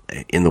people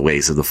in the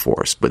ways of the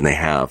Force, when they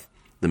have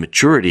the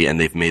maturity and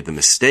they've made the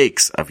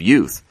mistakes of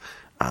youth,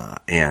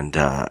 and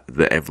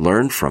have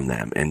learned from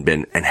them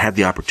and had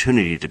the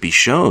opportunity to be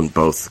shown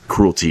both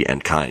cruelty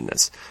and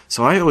kindness.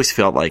 So I always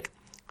felt like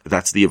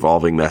that's the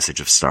evolving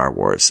message of Star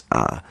Wars.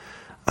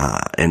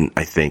 And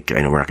I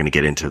know we're not going to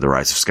get into The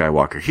Rise of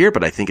Skywalker here,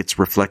 but I think it's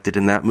reflected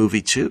in that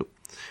movie too.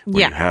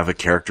 Where you have a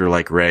character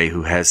like Rey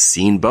who has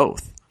seen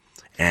both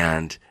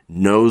and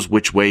knows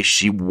which way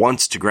she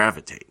wants to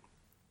gravitate.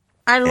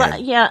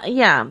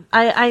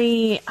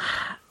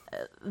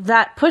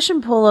 That push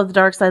and pull of the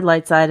dark side,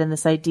 light side, and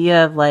this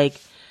idea of like,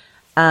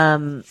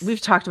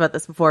 we've talked about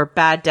this before,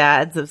 bad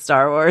dads of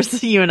Star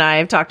Wars. You and I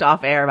have talked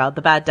off air about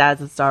the bad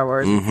dads of Star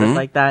Wars and stuff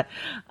like that.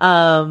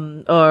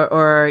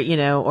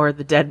 Or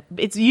the dead,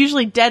 it's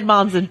usually dead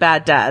moms and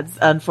bad dads,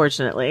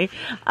 unfortunately.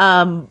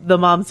 The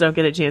moms don't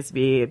get a chance to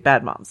be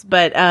bad moms,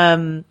 but,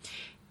 and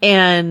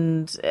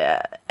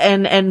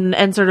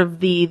sort of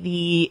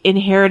the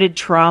inherited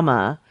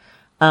trauma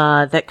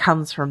that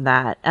comes from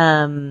that.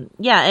 And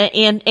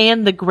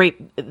the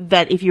great,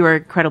 that if you are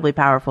incredibly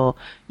powerful,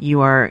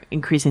 you are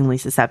increasingly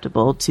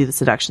susceptible to the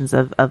seductions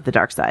of the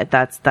dark side.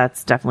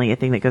 That's definitely a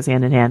thing that goes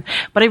hand in hand.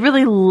 But I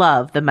really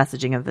love the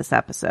messaging of this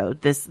episode.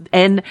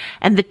 And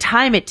the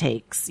time it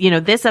takes.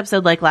 This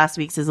episode, like last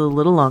week's, is a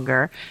little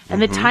longer.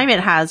 And the time it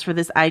has for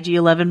this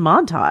IG-11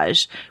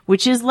 montage,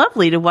 which is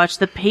lovely to watch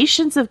the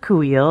patience of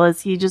Kuiil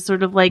as he just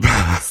sort of like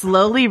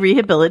slowly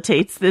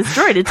rehabilitates this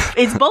droid.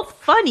 It's both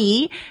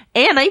funny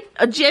and I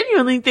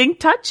genuinely think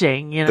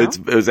touching, It's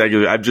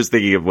exactly, I'm just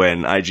thinking of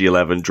when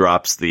IG-11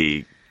 drops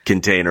the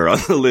container on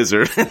the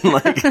lizard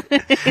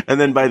and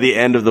then by the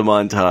end of the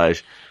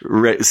montage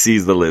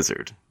sees the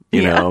lizard,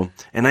 you know?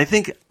 And I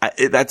think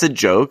that's a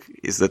joke,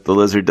 is that the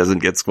lizard doesn't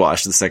get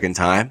squashed the second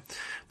time.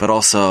 But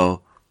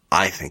also,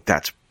 I think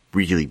that's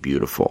really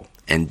beautiful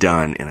and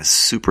done in a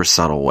super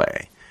subtle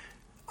way.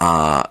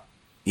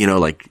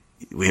 Like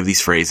we have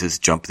these phrases,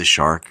 jump the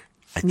shark.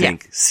 I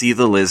think see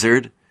the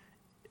lizard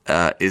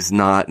is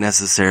not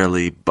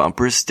necessarily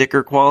bumper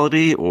sticker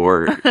quality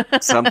or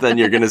something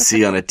you're going to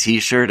see on a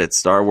t-shirt at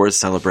Star Wars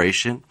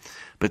Celebration.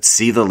 But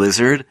see the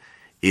lizard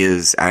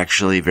is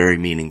actually very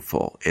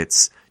meaningful.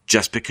 It's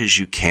just because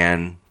you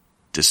can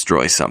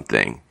destroy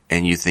something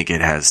and you think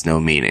it has no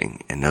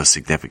meaning and no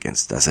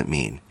significance doesn't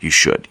mean you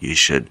should. You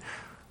should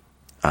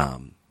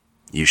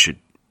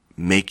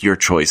make your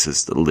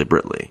choices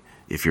deliberately.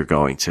 If you're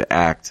going to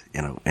act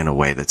in a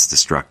way that's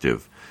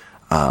destructive,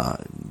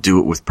 do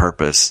it with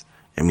purpose.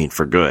 I mean,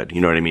 for good. You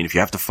know what I mean? If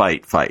you have to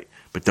fight,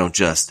 but don't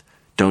just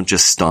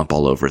stomp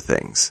all over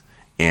things.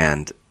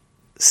 And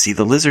see,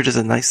 the lizard is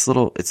a nice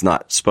little, it's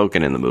not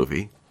spoken in the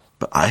movie,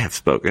 but I have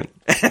spoken.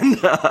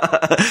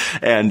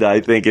 And I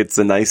think it's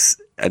a nice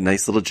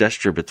little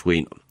gesture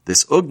between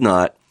this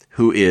Ugnaught,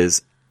 who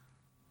is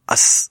a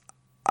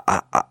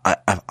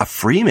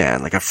free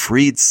man, like a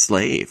freed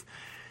slave.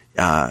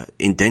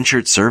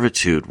 Indentured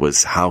servitude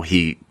was how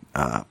he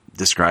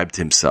described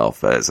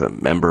himself as a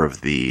member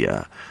of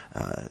the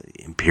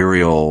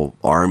Imperial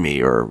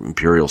Army or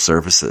Imperial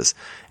Services,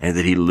 and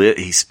that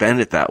he spent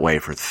it that way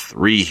for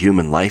 3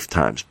 human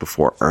lifetimes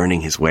before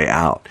earning his way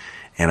out.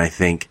 And I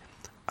think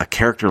a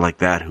character like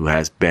that, who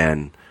has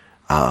been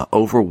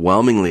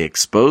overwhelmingly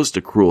exposed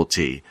to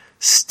cruelty,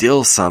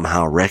 still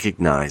somehow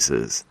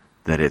recognizes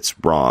that it's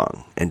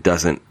wrong and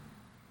doesn't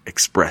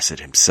express it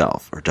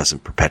himself or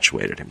doesn't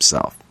perpetuate it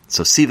himself.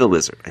 So see the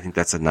lizard. I think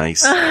that's a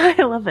nice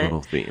I love it.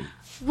 little theme.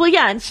 Well,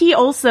 yeah, and he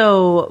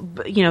also,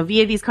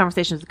 via these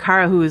conversations with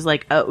Kara, who is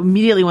like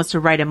immediately wants to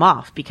write him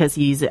off because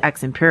he's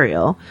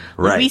ex-Imperial.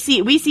 Right. We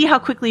see how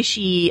quickly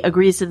she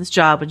agrees to this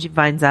job when she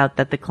finds out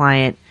that the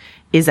client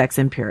is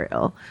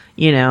ex-Imperial.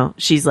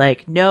 She's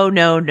like,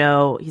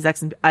 no, he's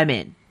I'm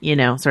in,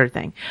 sort of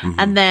thing. Mm-hmm.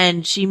 And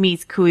then she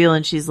meets Kuiil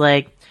and she's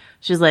like,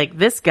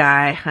 this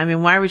guy, I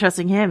mean, why are we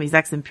trusting him? He's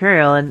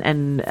ex-Imperial.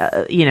 And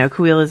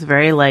Kuiil is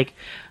very like,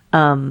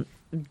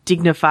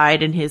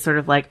 dignified in his sort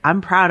of like,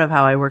 I'm proud of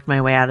how I worked my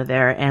way out of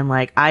there, and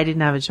like I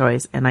didn't have a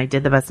choice and I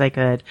did the best I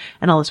could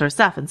and all this sort of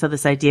stuff. And so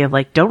this idea of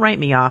like, don't write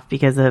me off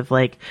because of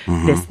like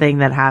this thing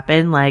that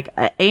happened, like,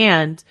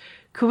 and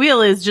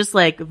Kuiil is just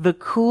like the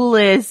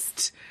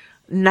coolest,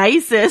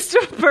 nicest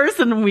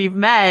person we've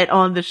met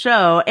on the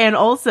show. And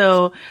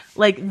also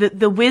like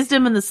the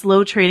wisdom and the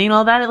slow training and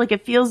all that, like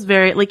it feels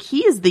very like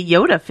he is the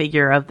Yoda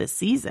figure of the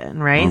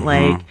season, right?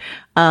 Like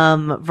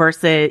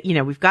versus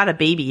we've got a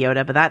baby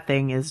Yoda, but that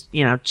thing is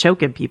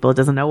choking people. It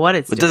doesn't know what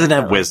it's doing. It doesn't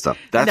have wisdom.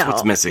 That's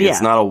what's missing.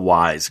 It's not a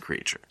wise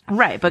creature,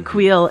 right? But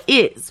Kuiil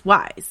is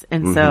wise.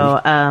 And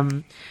so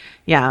I'm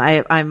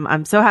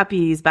so happy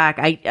he's back.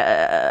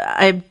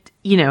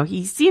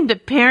 He seemed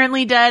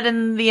apparently dead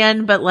in the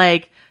end, but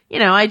like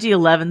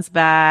IG-11's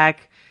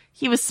back.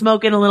 He was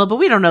smoking a little, but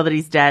we don't know that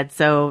he's dead,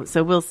 so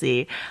we'll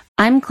see.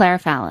 I'm Claire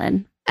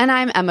Fallon. And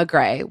I'm Emma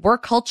Gray. We're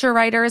culture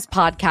writers,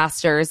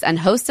 podcasters, and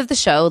hosts of the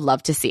show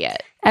Love to See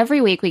It. Every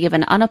week, we give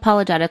an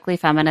unapologetically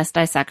feminist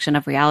dissection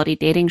of reality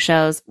dating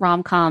shows,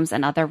 rom-coms,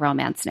 and other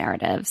romance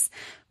narratives.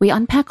 We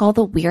unpack all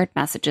the weird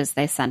messages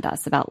they send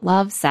us about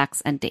love,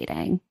 sex, and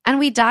dating. And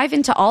we dive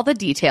into all the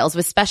details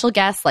with special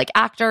guests like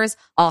actors,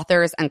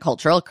 authors, and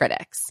cultural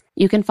critics.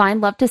 You can find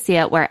Love to See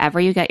It wherever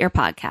you get your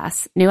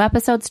podcasts. New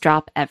episodes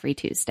drop every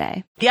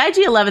Tuesday. The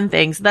IG-11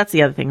 thing, so that's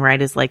the other thing,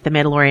 right, is like The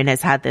Mandalorian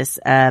has had this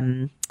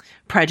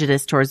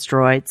prejudice towards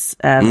droids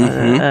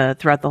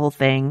throughout the whole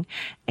thing.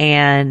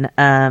 And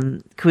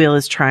Kuiil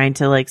is trying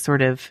to like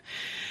sort of,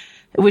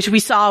 which we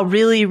saw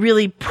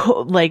really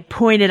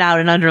pointed out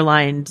and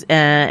underlined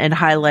and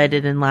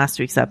highlighted in last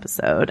week's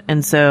episode.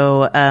 And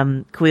so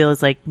Kuiil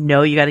is like,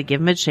 no, you got to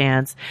give him a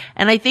chance.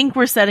 And I think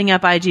we're setting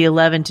up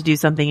IG-11 to do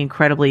something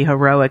incredibly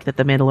heroic that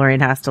the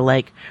Mandalorian has to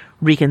like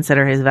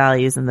reconsider his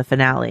values in the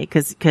finale.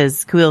 Cause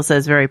Kuiil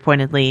says very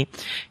pointedly,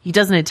 he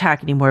doesn't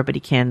attack anymore, but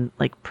he can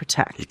like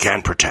protect. He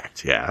can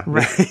protect, yeah.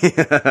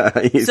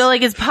 Right. So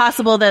like it's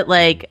possible that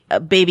like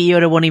Baby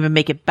Yoda won't even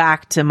make it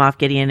back to Moff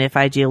Gideon if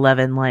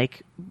IG-11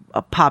 like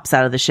pops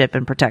out of the ship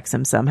and protects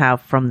him somehow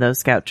from those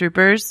scout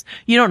troopers.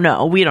 You don't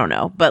know. We don't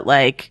know. But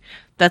like,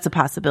 that's a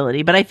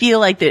possibility. But I feel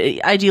like the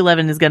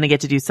IG-11 is going to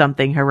get to do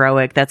something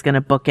heroic that's going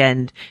to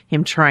bookend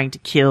him trying to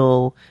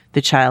kill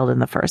the child in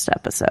the first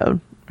episode.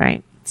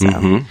 Right?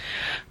 So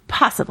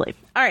possibly.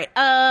 All right.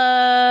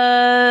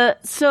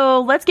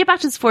 So let's get back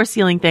to this force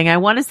healing thing. I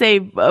want to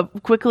say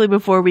quickly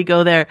before we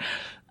go there,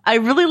 I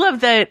really love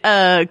that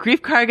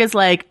Greef Karga's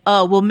like,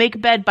 oh, we'll make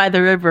bed by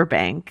the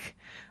riverbank.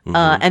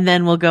 And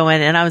then we'll go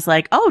in. And I was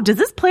like, oh, does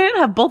this planet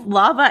have both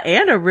lava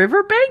and a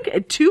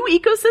riverbank? 2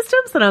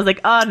 ecosystems? And I was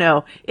like, oh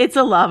no, it's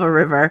a lava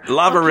river.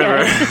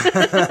 River.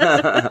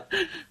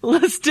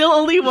 Still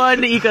only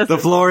one ecosystem. The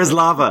floor is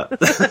lava.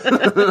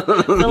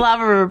 The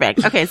lava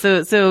riverbank. Okay,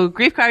 so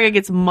Greef Karga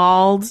gets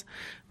mauled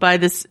by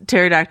this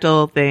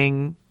pterodactyl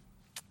thing.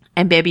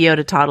 And Baby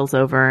Yoda toddles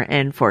over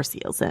and force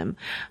heals him.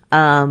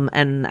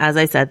 And as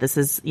I said, this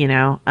is,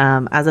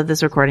 as of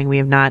this recording, we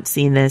have not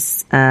seen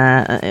this,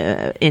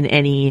 in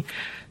any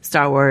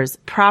Star Wars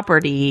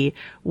property.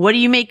 What do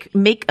you make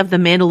of the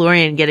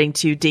Mandalorian getting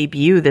to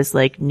debut this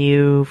like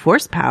new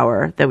force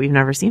power that we've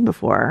never seen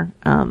before,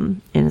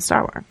 in a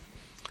Star Wars?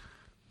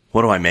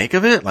 What do I make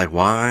of it? Like,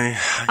 why?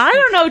 I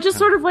don't know. Just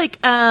sort of like,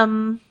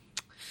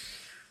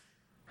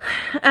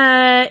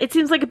 it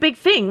seems like a big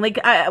thing. Like,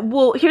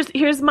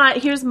 here's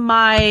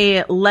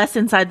my less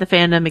inside the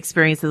fandom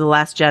experience of The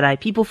Last Jedi.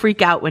 People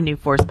freak out when new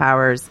force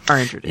powers are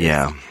introduced.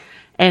 Yeah.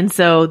 And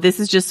so this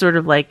is just sort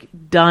of like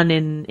done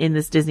in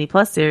this Disney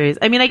Plus series.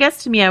 I mean, I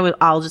guess to me,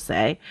 I'll just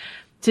say,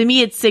 to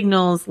me, it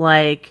signals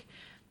like,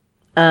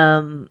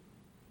 how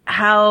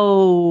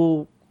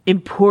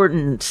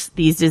important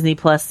these Disney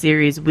Plus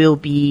series will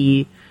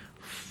be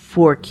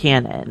for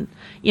canon.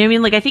 You know what I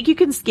mean? Like, I think you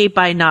can skate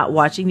by not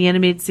watching the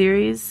animated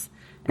series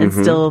and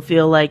still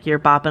feel like you're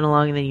bopping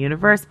along in the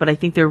universe. But I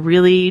think they're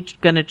really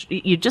gonna,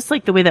 you just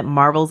like the way that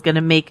Marvel's gonna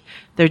make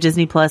their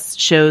Disney Plus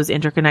shows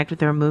interconnect with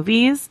their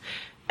movies.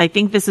 I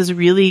think this is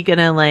really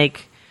gonna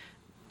like,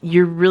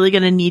 you're really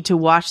gonna need to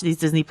watch these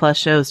Disney Plus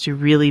shows to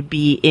really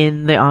be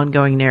in the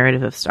ongoing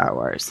narrative of Star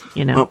Wars,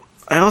 you know? Well,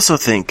 I also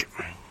think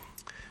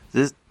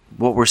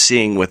what we're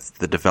seeing with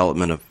the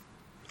development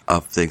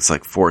of things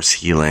like force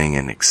healing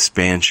and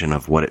expansion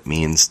of what it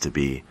means to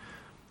be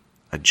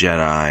a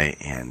Jedi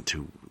and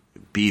to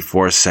be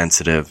force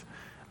sensitive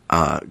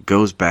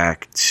goes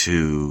back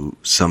to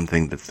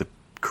something that the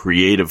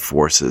creative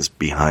forces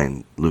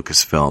behind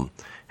Lucasfilm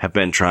have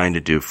been trying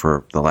to do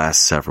for the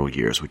last several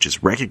years, which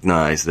is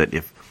recognize that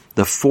if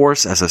the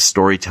force as a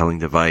storytelling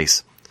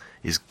device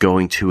is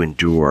going to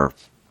endure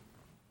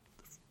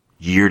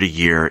year to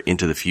year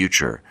into the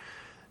future,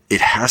 it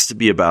has to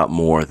be about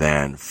more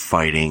than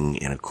fighting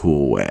in a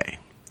cool way.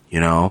 You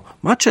know,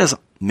 much as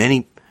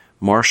many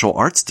martial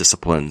arts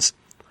disciplines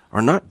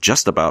are not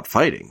just about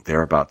fighting.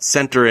 They're about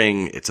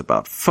centering. It's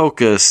about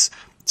focus.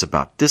 It's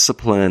about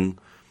discipline,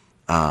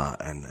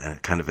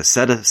 and kind of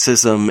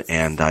asceticism.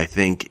 And I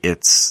think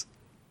it's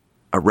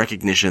a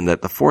recognition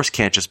that the Force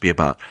can't just be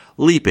about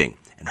leaping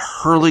and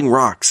hurling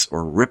rocks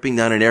or ripping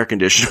down an air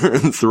conditioner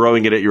and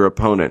throwing it at your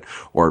opponent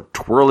or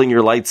twirling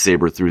your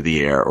lightsaber through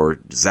the air or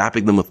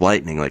zapping them with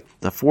lightning. Like,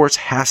 the Force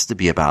has to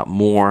be about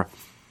more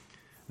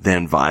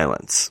than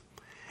violence.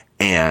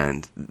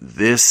 And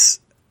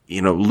this,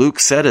 Luke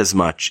said as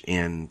much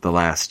in The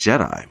Last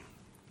Jedi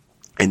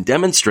and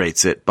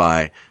demonstrates it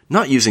by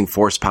not using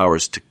Force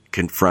powers to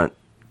confront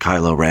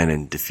Kylo Ren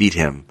and defeat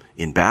him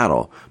in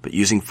battle, but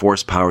using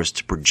Force powers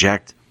to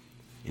project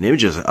an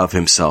image of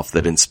himself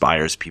that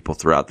inspires people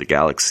throughout the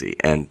galaxy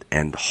and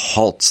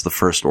halts the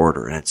First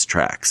Order in its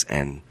tracks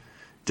and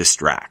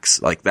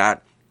distracts. Like,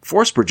 that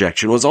Force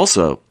projection was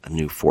also a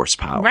new Force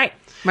power. Right.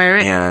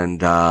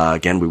 And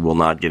again, we will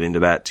not get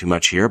into that too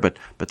much here, but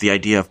the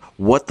idea of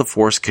what the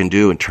Force can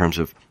do in terms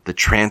of the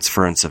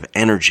transference of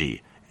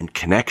energy and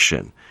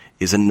connection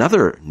is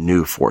another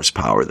new Force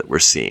power that we're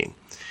seeing.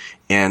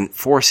 And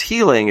force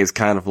healing is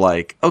kind of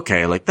like,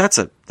 okay, like that's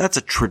a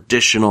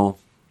traditional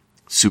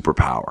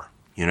superpower,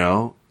 you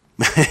know?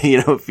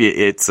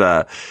 It's,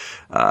 in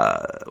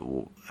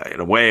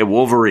a way,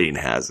 Wolverine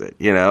has it,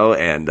 you know,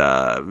 and,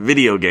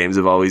 video games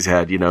have always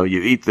had, you know,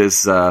 you eat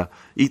this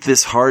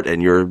heart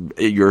and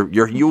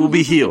you will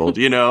be healed,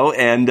 you know,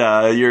 and,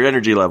 your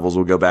energy levels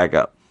will go back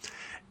up.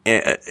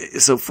 And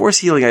so force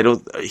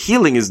healing,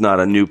 healing is not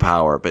a new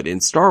power, but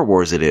in Star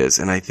Wars it is.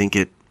 And I think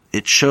it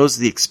shows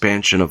the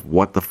expansion of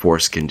what the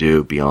Force can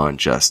do beyond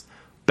just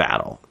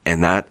battle.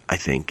 And that, I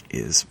think,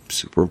 is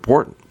super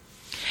important.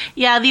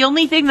 Yeah, the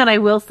only thing that I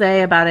will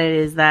say about it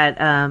is that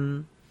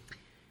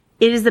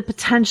it is a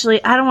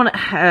potentially, I don't want to,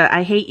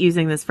 I hate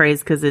using this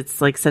phrase because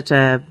it's like such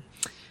a,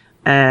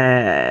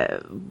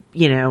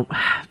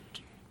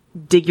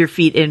 dig your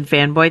feet in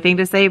fanboy thing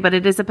to say, but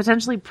it is a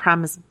potentially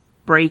promise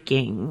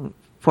breaking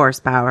Force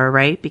power,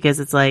 right? Because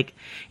it's like,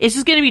 it's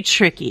just going to be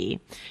tricky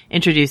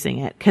introducing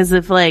it. Because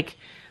if like,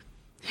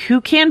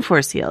 who can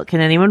force heal? Can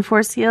anyone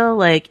force heal?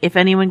 Like, if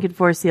anyone could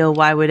force heal,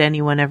 why would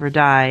anyone ever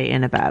die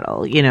in a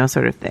battle? You know,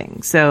 sort of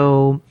thing.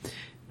 So,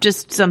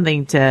 just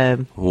something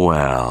to...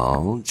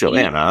 Well,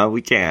 Joanna,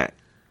 we can't...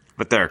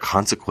 But there are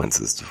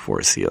consequences to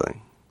force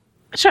healing.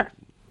 Sure.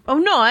 Oh,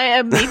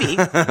 no, maybe.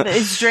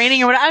 It's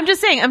draining or whatever. I'm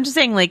just saying,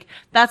 like,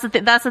 that's the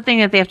thing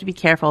that they have to be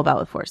careful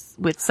about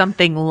with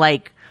something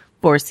like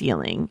force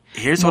healing.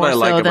 Here's what I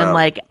like about... than,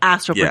 like,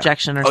 astral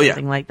projection or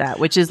something like that,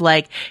 which is,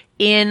 like,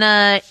 in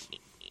a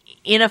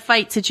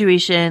fight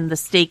situation, the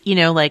stake, you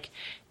know, like,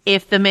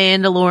 if the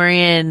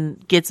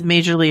Mandalorian gets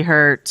majorly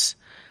hurt,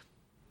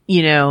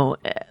 you know,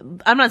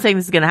 I'm not saying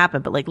this is going to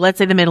happen, but like, let's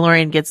say the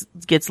Mandalorian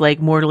gets like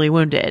mortally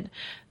wounded,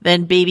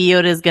 then Baby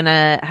Yoda is going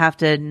to have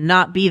to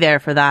not be there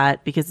for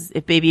that, because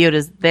if Baby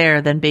Yoda's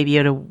there, then Baby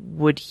Yoda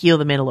would heal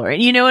the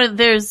Mandalorian. You know,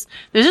 there's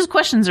just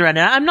questions around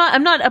it. I'm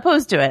not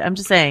opposed to it. I'm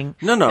just saying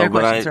there are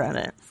questions around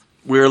it.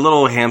 We're a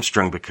little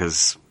hamstrung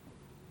because,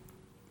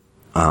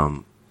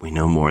 we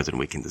know more than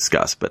we can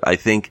discuss, but I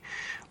think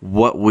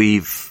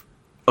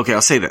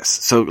I'll say this.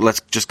 So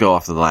let's just go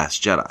off to The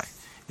Last Jedi,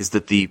 is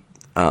that the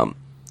the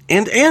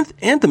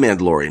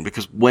Mandalorian,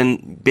 because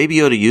when Baby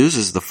Yoda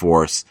uses the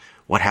Force,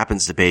 what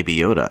happens to Baby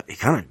Yoda? He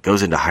kind of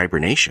goes into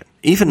hibernation.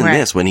 Even in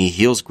this, when he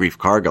heals Greef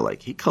Karga,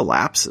 like, he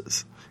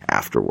collapses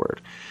afterward.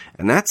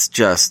 And that's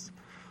just,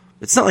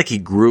 it's not like he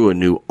grew a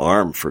new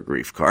arm for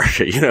Greef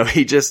Karga, you know,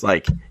 he just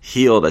like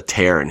healed a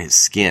tear in his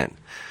skin.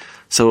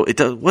 So it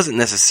wasn't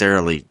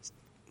necessarily,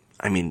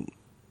 I mean,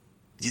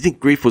 do you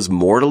think Greef was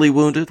mortally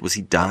wounded? Was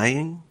he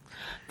dying?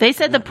 They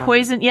said the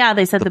poison. Yeah,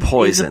 they said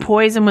the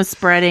poison was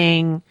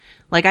spreading.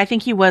 Like, I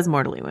think he was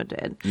mortally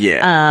wounded.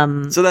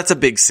 Yeah. So that's a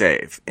big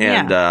save,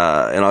 and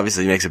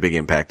obviously makes a big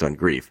impact on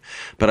Greef.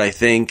 But I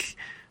think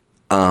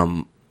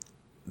the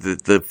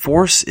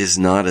Force is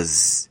not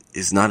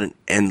an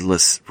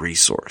endless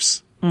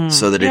resource.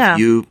 So that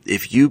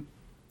if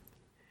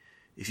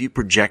you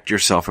project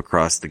yourself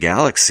across the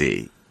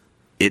galaxy,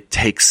 it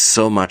takes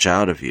so much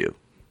out of you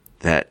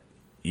that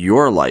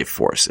your life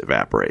force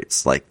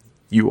evaporates. Like,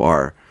 you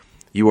are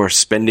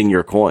spending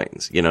your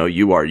coins, you know,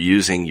 you are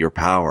using your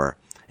power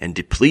and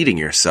depleting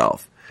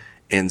yourself.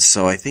 And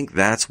so I think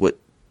that's what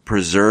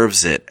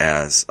preserves it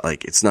as,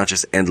 like, it's not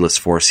just endless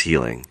force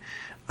healing.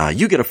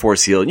 You get a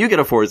force heal and you get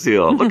a force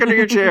heal. Look under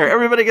your chair.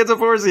 Everybody gets a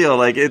force heal.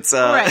 Like, it's,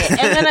 right.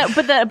 And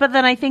then, but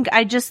then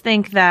I just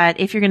think that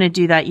if you're going to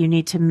do that, you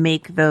need to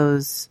make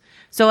those.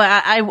 So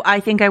I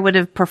think I would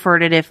have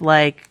preferred it if,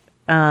 like,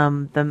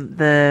 does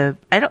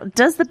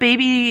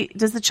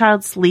the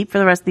child sleep for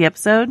the rest of the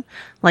episode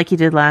like he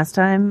did last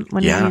time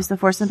when he used the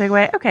Force in a big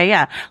way? Okay,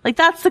 yeah. Like,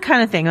 that's the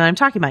kind of thing that I'm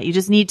talking about. You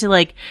just need to,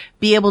 like,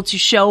 be able to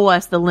show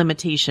us the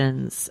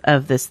limitations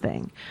of this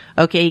thing.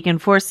 Okay, he can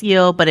force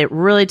heal, but it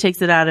really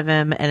takes it out of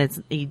him,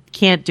 and he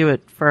can't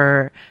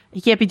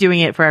be doing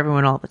it for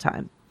everyone all the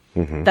time.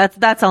 Mm-hmm.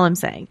 That's all I'm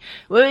saying.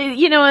 Well,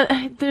 you know,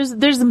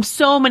 there's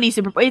so many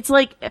it's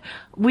like,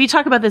 we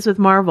talk about this with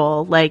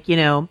Marvel, like, you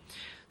know,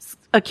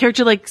 a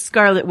character like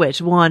Scarlet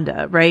Witch,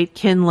 Wanda, right,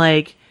 can,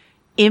 like,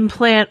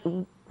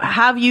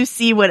 have you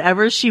see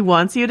whatever she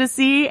wants you to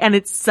see, and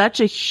it's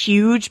such a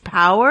huge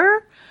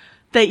power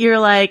that you're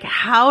like,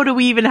 how do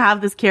we even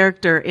have this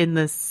character in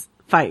this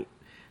fight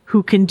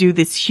who can do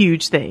this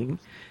huge thing?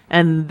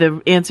 And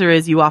the answer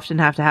is, you often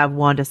have to have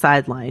Wanda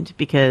sidelined,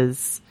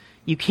 because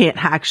you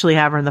can't actually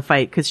have her in the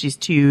fight because she's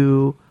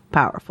too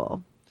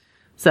powerful.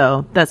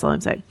 So that's all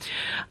I'm saying.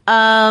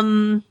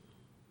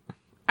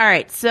 All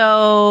right,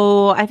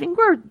 so I think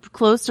we're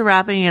close to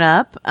wrapping it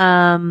up.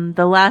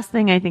 The last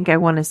thing I think I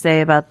want to say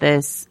about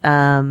this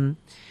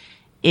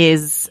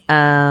is, you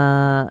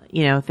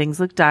know, things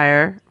look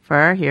dire for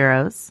our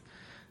heroes.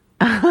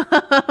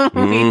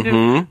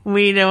 Mm-hmm.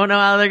 We don't know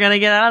how they're going to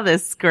get out of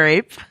this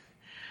scrape.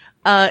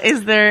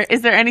 Is there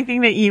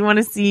anything that you want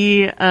to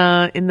see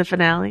in the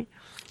finale?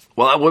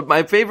 Well,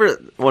 my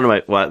favorite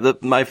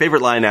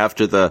line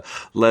after the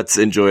 "let's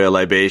enjoy a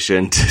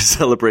libation to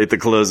celebrate the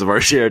close of our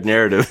shared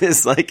narrative"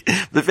 is, like,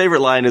 the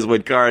favorite line is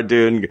when Cara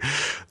Dune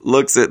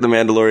looks at the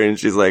Mandalorian and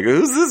she's like,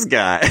 "Who's this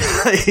guy?"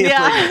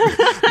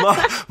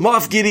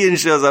 Moff Gideon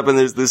shows up and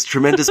there's this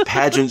tremendous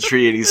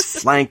pageantry and he's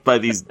flanked by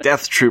these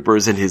death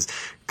troopers and his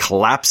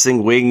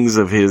collapsing wings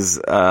of his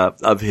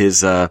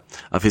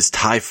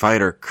TIE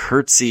fighter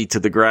curtsy to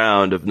the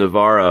ground of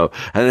Navarro.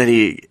 And then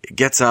he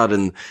gets out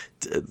and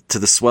to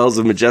the swells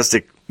of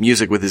majestic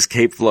music with his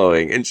cape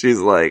flowing. And she's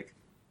like,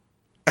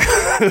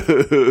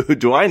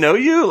 do I know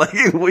you?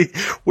 Like,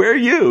 where are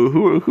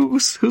you?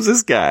 Who's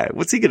this guy?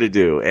 What's he gonna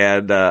do?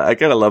 And, I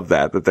kinda love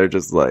that they're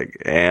just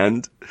like,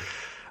 and,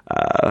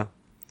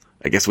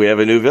 I guess we have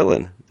a new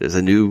villain. There's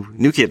a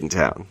new kid in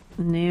town.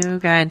 New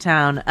guy in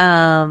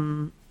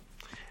town.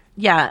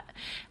 Yeah.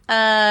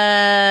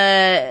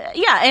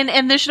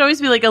 And there should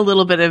always be like a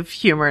little bit of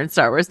humor in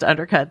Star Wars to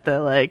undercut the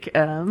like,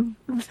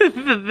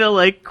 the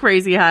like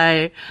crazy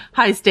high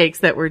stakes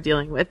that we're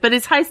dealing with. But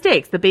it's high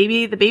stakes. The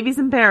baby's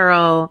in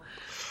peril.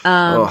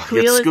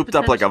 Gets scooped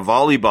up like a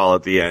volleyball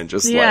at the end.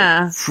 Just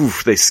like,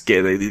 they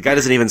scare. The guy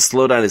doesn't even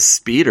slow down his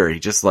speeder. He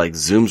just like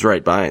zooms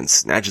right by and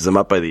snatches him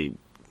up by the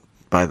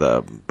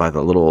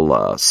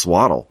little,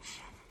 swaddle.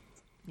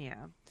 Yeah.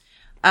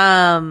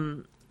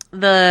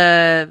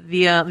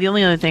 The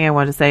only other thing I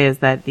want to say is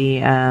that the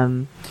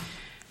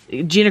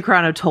Gina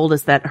Carano told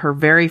us that her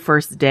very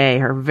first day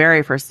on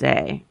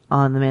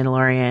The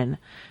Mandalorian,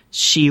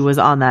 she was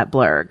on that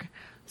blurg.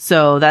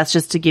 So that's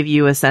just to give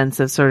you a sense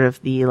of sort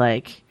of the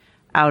like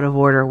out of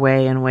order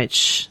way in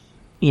which,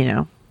 you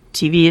know,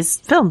 TV is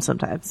filmed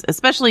sometimes,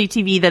 especially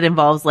TV that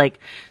involves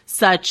like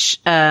such,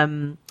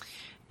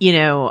 you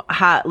know,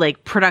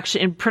 like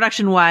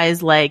production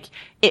wise, like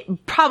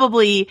it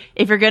probably,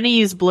 if you're going to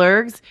use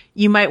blurgs,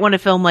 you might want to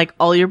film like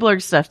all your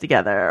blurg stuff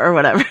together or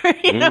whatever.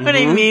 You know what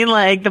I mean?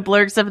 Like the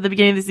blurg stuff at the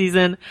beginning of the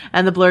season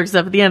and the blurg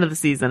stuff at the end of the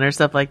season or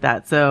stuff like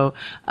that. So,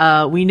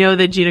 we know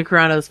that Gina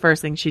Carano's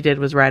first thing she did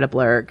was write a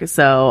blurg.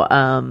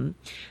 So,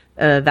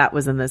 that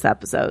was in this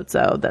episode.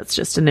 So that's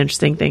just an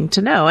interesting thing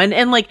to know.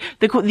 And like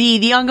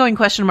the ongoing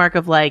question mark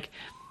of like,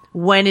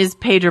 when is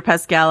Pedro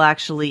Pascal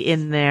actually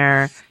in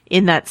there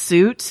in that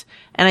suit?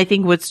 And I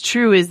think what's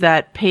true is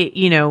that,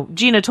 you know,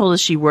 Gina told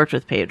us she worked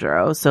with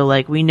Pedro. So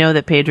like, we know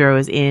that Pedro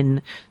is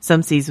in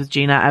some scenes with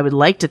Gina. I would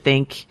like to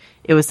think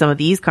it was some of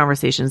these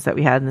conversations that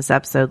we had in this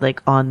episode,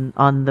 like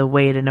on the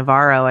way to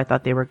Navarro. I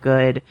thought they were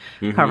good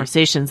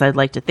conversations. I'd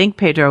like to think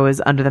Pedro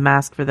was under the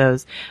mask for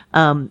those.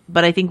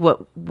 But I think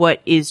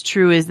what is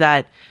true is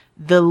that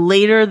the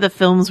later the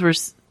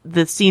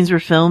scenes were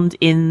filmed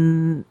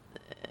in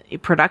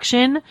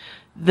production,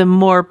 the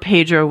more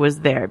Pedro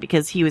was there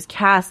because he was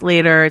cast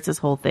later. It's this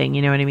whole thing,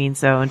 you know what I mean?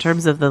 So in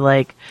terms of the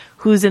like,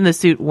 who's in the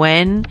suit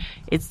when,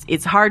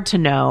 it's hard to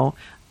know.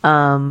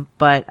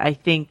 But I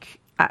think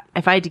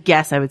if I had to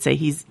guess, I would say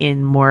he's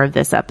in more of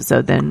this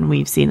episode than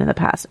we've seen in the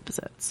past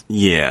episodes.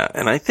 Yeah.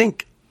 And I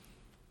think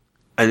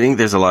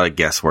there's a lot of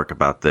guesswork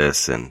about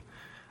this. And,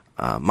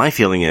 my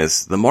feeling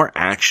is the more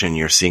action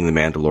you're seeing the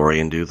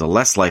Mandalorian do, the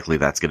less likely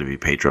that's going to be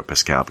Pedro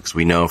Pascal, because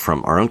we know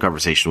from our own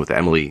conversation with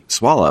Emily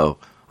Swallow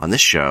on this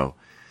show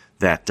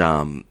that,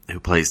 who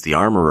plays the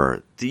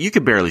armorer, you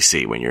could barely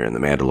see when you're in the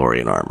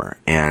Mandalorian armor.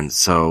 And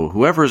so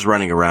whoever's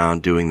running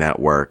around doing that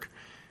work,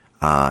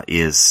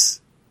 is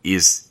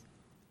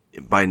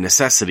by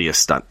necessity a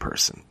stunt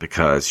person,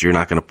 because you're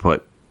not going to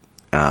put,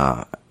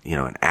 you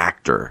know, an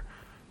actor,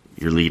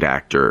 your lead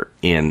actor,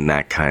 in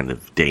that kind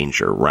of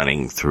danger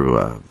running through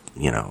a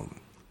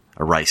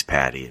rice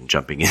paddy and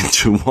jumping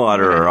into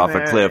water or off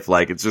a cliff.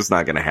 Like, it's just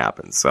not going to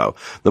happen. So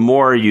the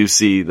more you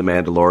see the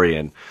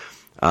Mandalorian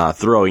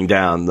throwing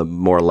down, the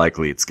more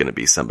likely it's going to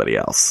be somebody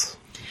else.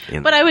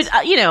 But I would,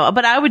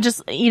 I would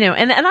just,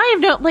 and I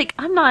have no, like,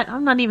 I'm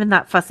not even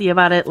that fussy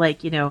about it.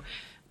 Like,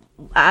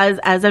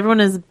 as everyone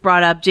has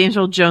brought up, James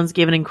Earl Jones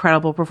gave an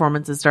incredible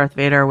performance as Darth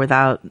Vader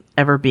without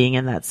ever being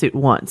in that suit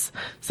once.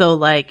 So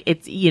like,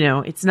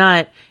 it's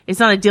not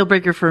a deal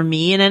breaker for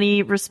me in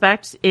any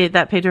respect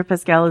that Pedro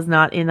Pascal is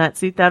not in that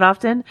suit that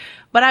often.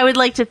 But I would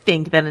like to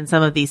think that in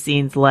some of these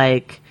scenes,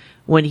 like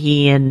when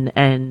he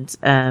and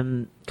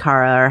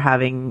Cara are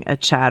having a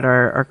chat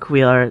or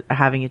Kuiil are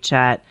having a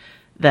chat,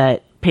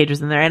 that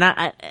Pedro's in there.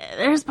 And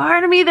there's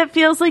part of me that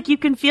feels like you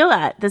can feel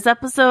that. This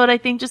episode, I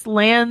think, just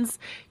lands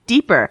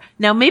deeper.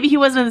 Now, maybe he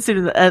wasn't in the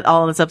suit at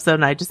all in this episode,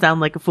 and I just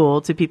sound like a fool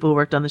to people who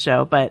worked on the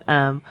show. But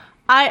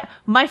I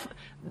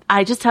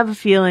just have a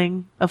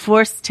feeling, a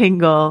force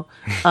tingle,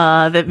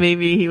 that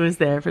maybe he was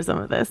there for some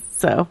of this.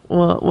 So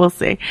we'll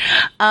see.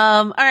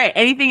 All right.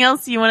 Anything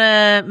else you want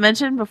to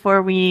mention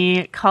before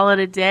we call it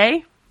a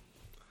day?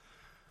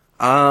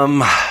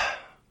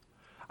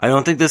 I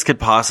don't think this could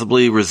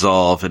possibly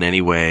resolve in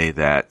any way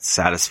that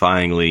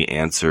satisfyingly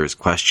answers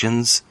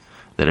questions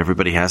that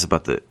everybody has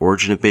about the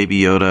origin of Baby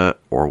Yoda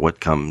or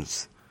what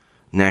comes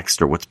next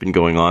or what's been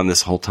going on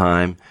this whole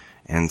time.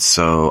 And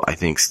so I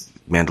think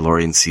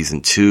Mandalorian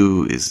Season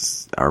 2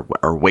 is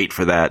our wait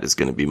for that is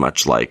going to be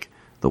much like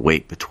the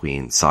wait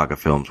between saga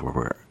films, where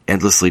we're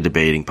endlessly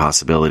debating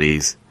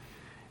possibilities.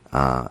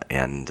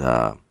 And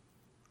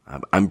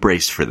I'm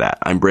braced for that.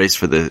 I'm braced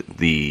for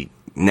the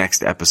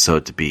next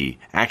episode to be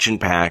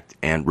action-packed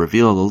and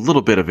reveal a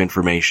little bit of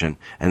information,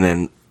 and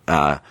then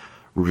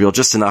reveal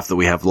just enough that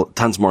we have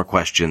tons more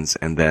questions,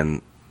 and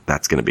then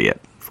that's going to be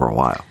it for a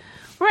while.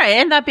 Right.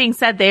 And that being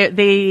said,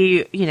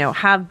 they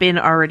have been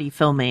already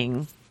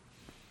filming.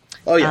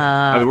 Oh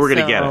yeah. We're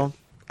going to get it.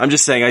 I'm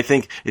just saying, I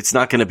think it's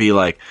not going to be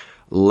like,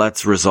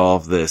 let's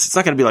resolve this. It's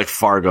not going to be like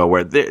Fargo,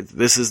 where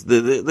this is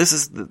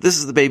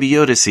the Baby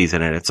Yoda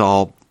season, and it's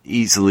all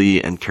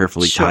easily and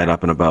carefully tied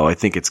up in a bow. I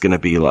think it's going to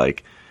be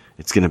like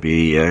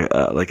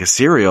a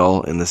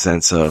serial in the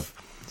sense of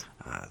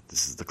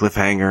this is the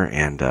cliffhanger,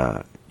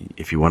 and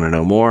if you want to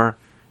know more,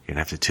 you're going to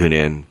have to tune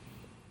in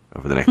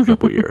over the next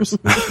couple of years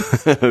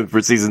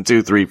for season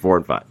 2, 3, 4,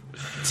 and 5.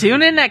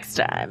 Tune in next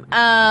time.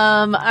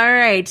 All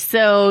right.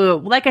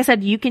 So, like I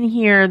said, you can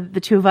hear the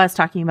two of us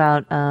talking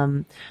about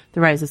The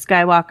Rise of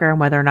Skywalker and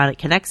whether or not it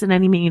connects in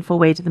any meaningful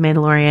way to The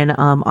Mandalorian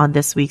on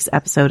this week's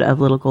episode of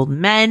Little Golden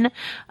Men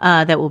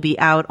that will be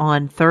out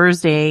on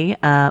Thursday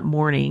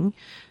morning.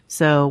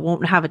 So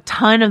won't have a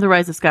ton of The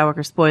Rise of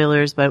Skywalker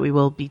spoilers, but we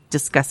will be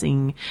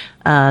discussing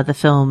the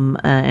film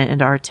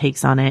and our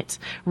takes on it,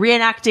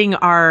 reenacting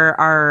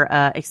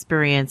our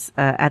experience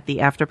at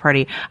the after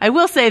party. I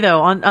will say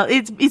though,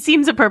 it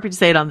seems appropriate to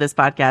say it on this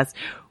podcast.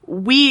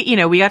 We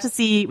got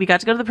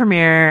to go to the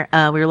premiere.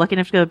 We were lucky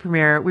enough to go to the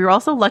premiere. We were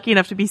also lucky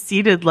enough to be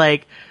seated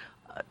like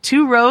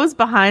 2 rows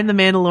behind the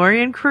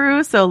Mandalorian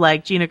crew. So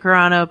like Gina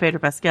Carano, Pedro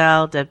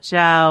Pascal, Deb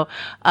Chow,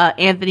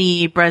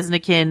 Anthony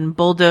Breznican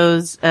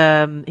bulldozed,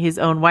 his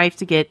own wife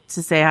to get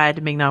to say hi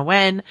to Ming-Na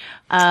Wen.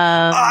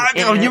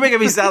 You're making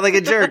me sound like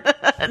a jerk.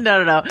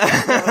 No.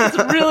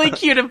 It's really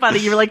cute and funny.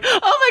 You were like,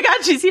 oh my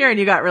God, she's here. And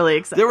you got really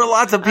excited. There were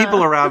lots of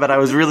people around, but I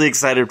was really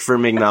excited for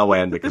Ming-Na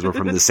Wen because we're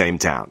from the same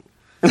town.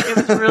 It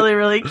was really,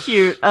 really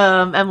cute.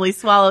 Emily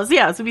Swallows.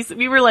 Yeah. So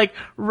we were like,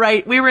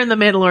 we were in the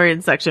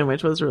Mandalorian section,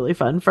 which was really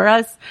fun for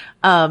us.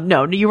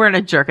 No, you weren't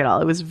a jerk at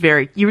all. It was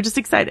you were just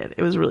excited.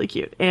 It was really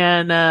cute.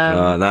 And,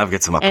 now I've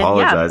got some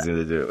apologizing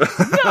to do.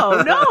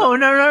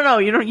 No.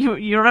 You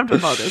don't have to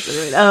apologize.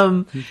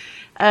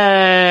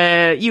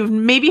 You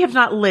maybe have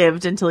not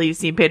lived until you've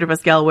seen Pedro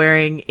Pascal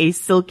wearing a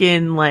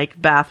silken,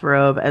 like,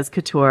 bathrobe as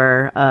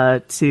couture,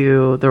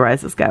 to the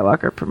Rise of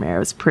Skywalker premiere. It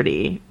was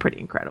pretty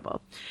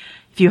incredible.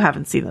 If you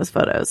haven't seen those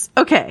photos.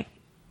 Okay.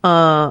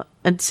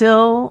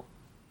 Until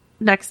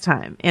next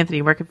time,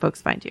 Anthony, where can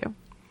folks find you?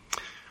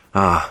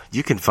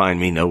 You can find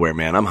me nowhere,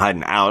 man. I'm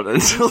hiding out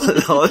until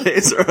the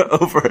holidays are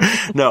over.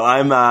 No,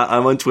 I'm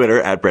on Twitter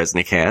at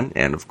Bresnikan,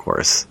 and of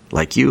course,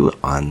 like you,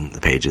 on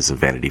the pages of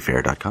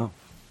VanityFair.com.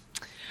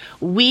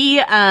 We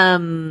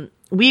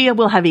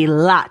will have a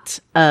lot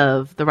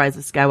of the Rise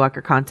of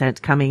Skywalker content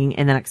coming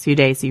in the next few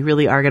days. So you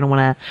really are going to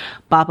want to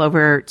bop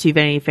over to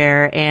Vanity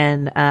Fair.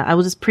 And, I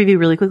will just preview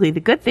really quickly. The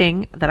good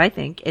thing that I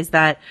think is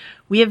that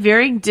we have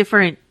very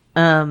different,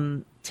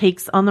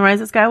 takes on the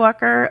Rise of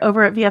Skywalker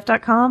over at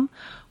VF.com,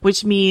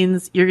 which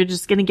means you're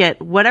just going to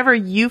get whatever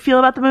you feel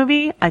about the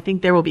movie. I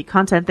think there will be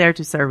content there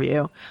to serve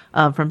you,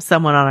 from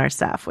someone on our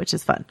staff, which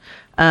is fun.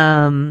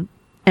 And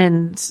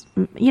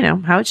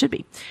how it should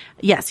be.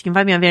 Yes, you can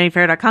find me on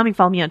VanityFair.com. You can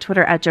follow me on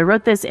Twitter at Joe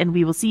Wrote This, and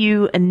we will see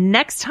you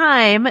next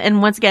time. And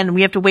once again,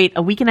 we have to wait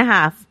a week and a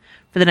half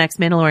for the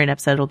next Mandalorian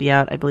episode. It'll be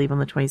out, I believe, on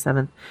the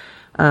 27th,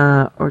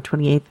 or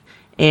 28th.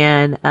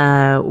 And,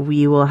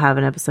 we will have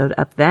an episode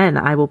up then.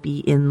 I will be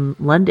in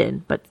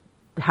London, but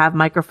have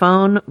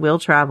microphone, will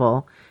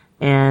travel,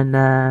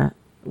 and,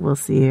 we'll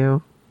see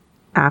you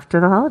after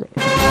the holidays.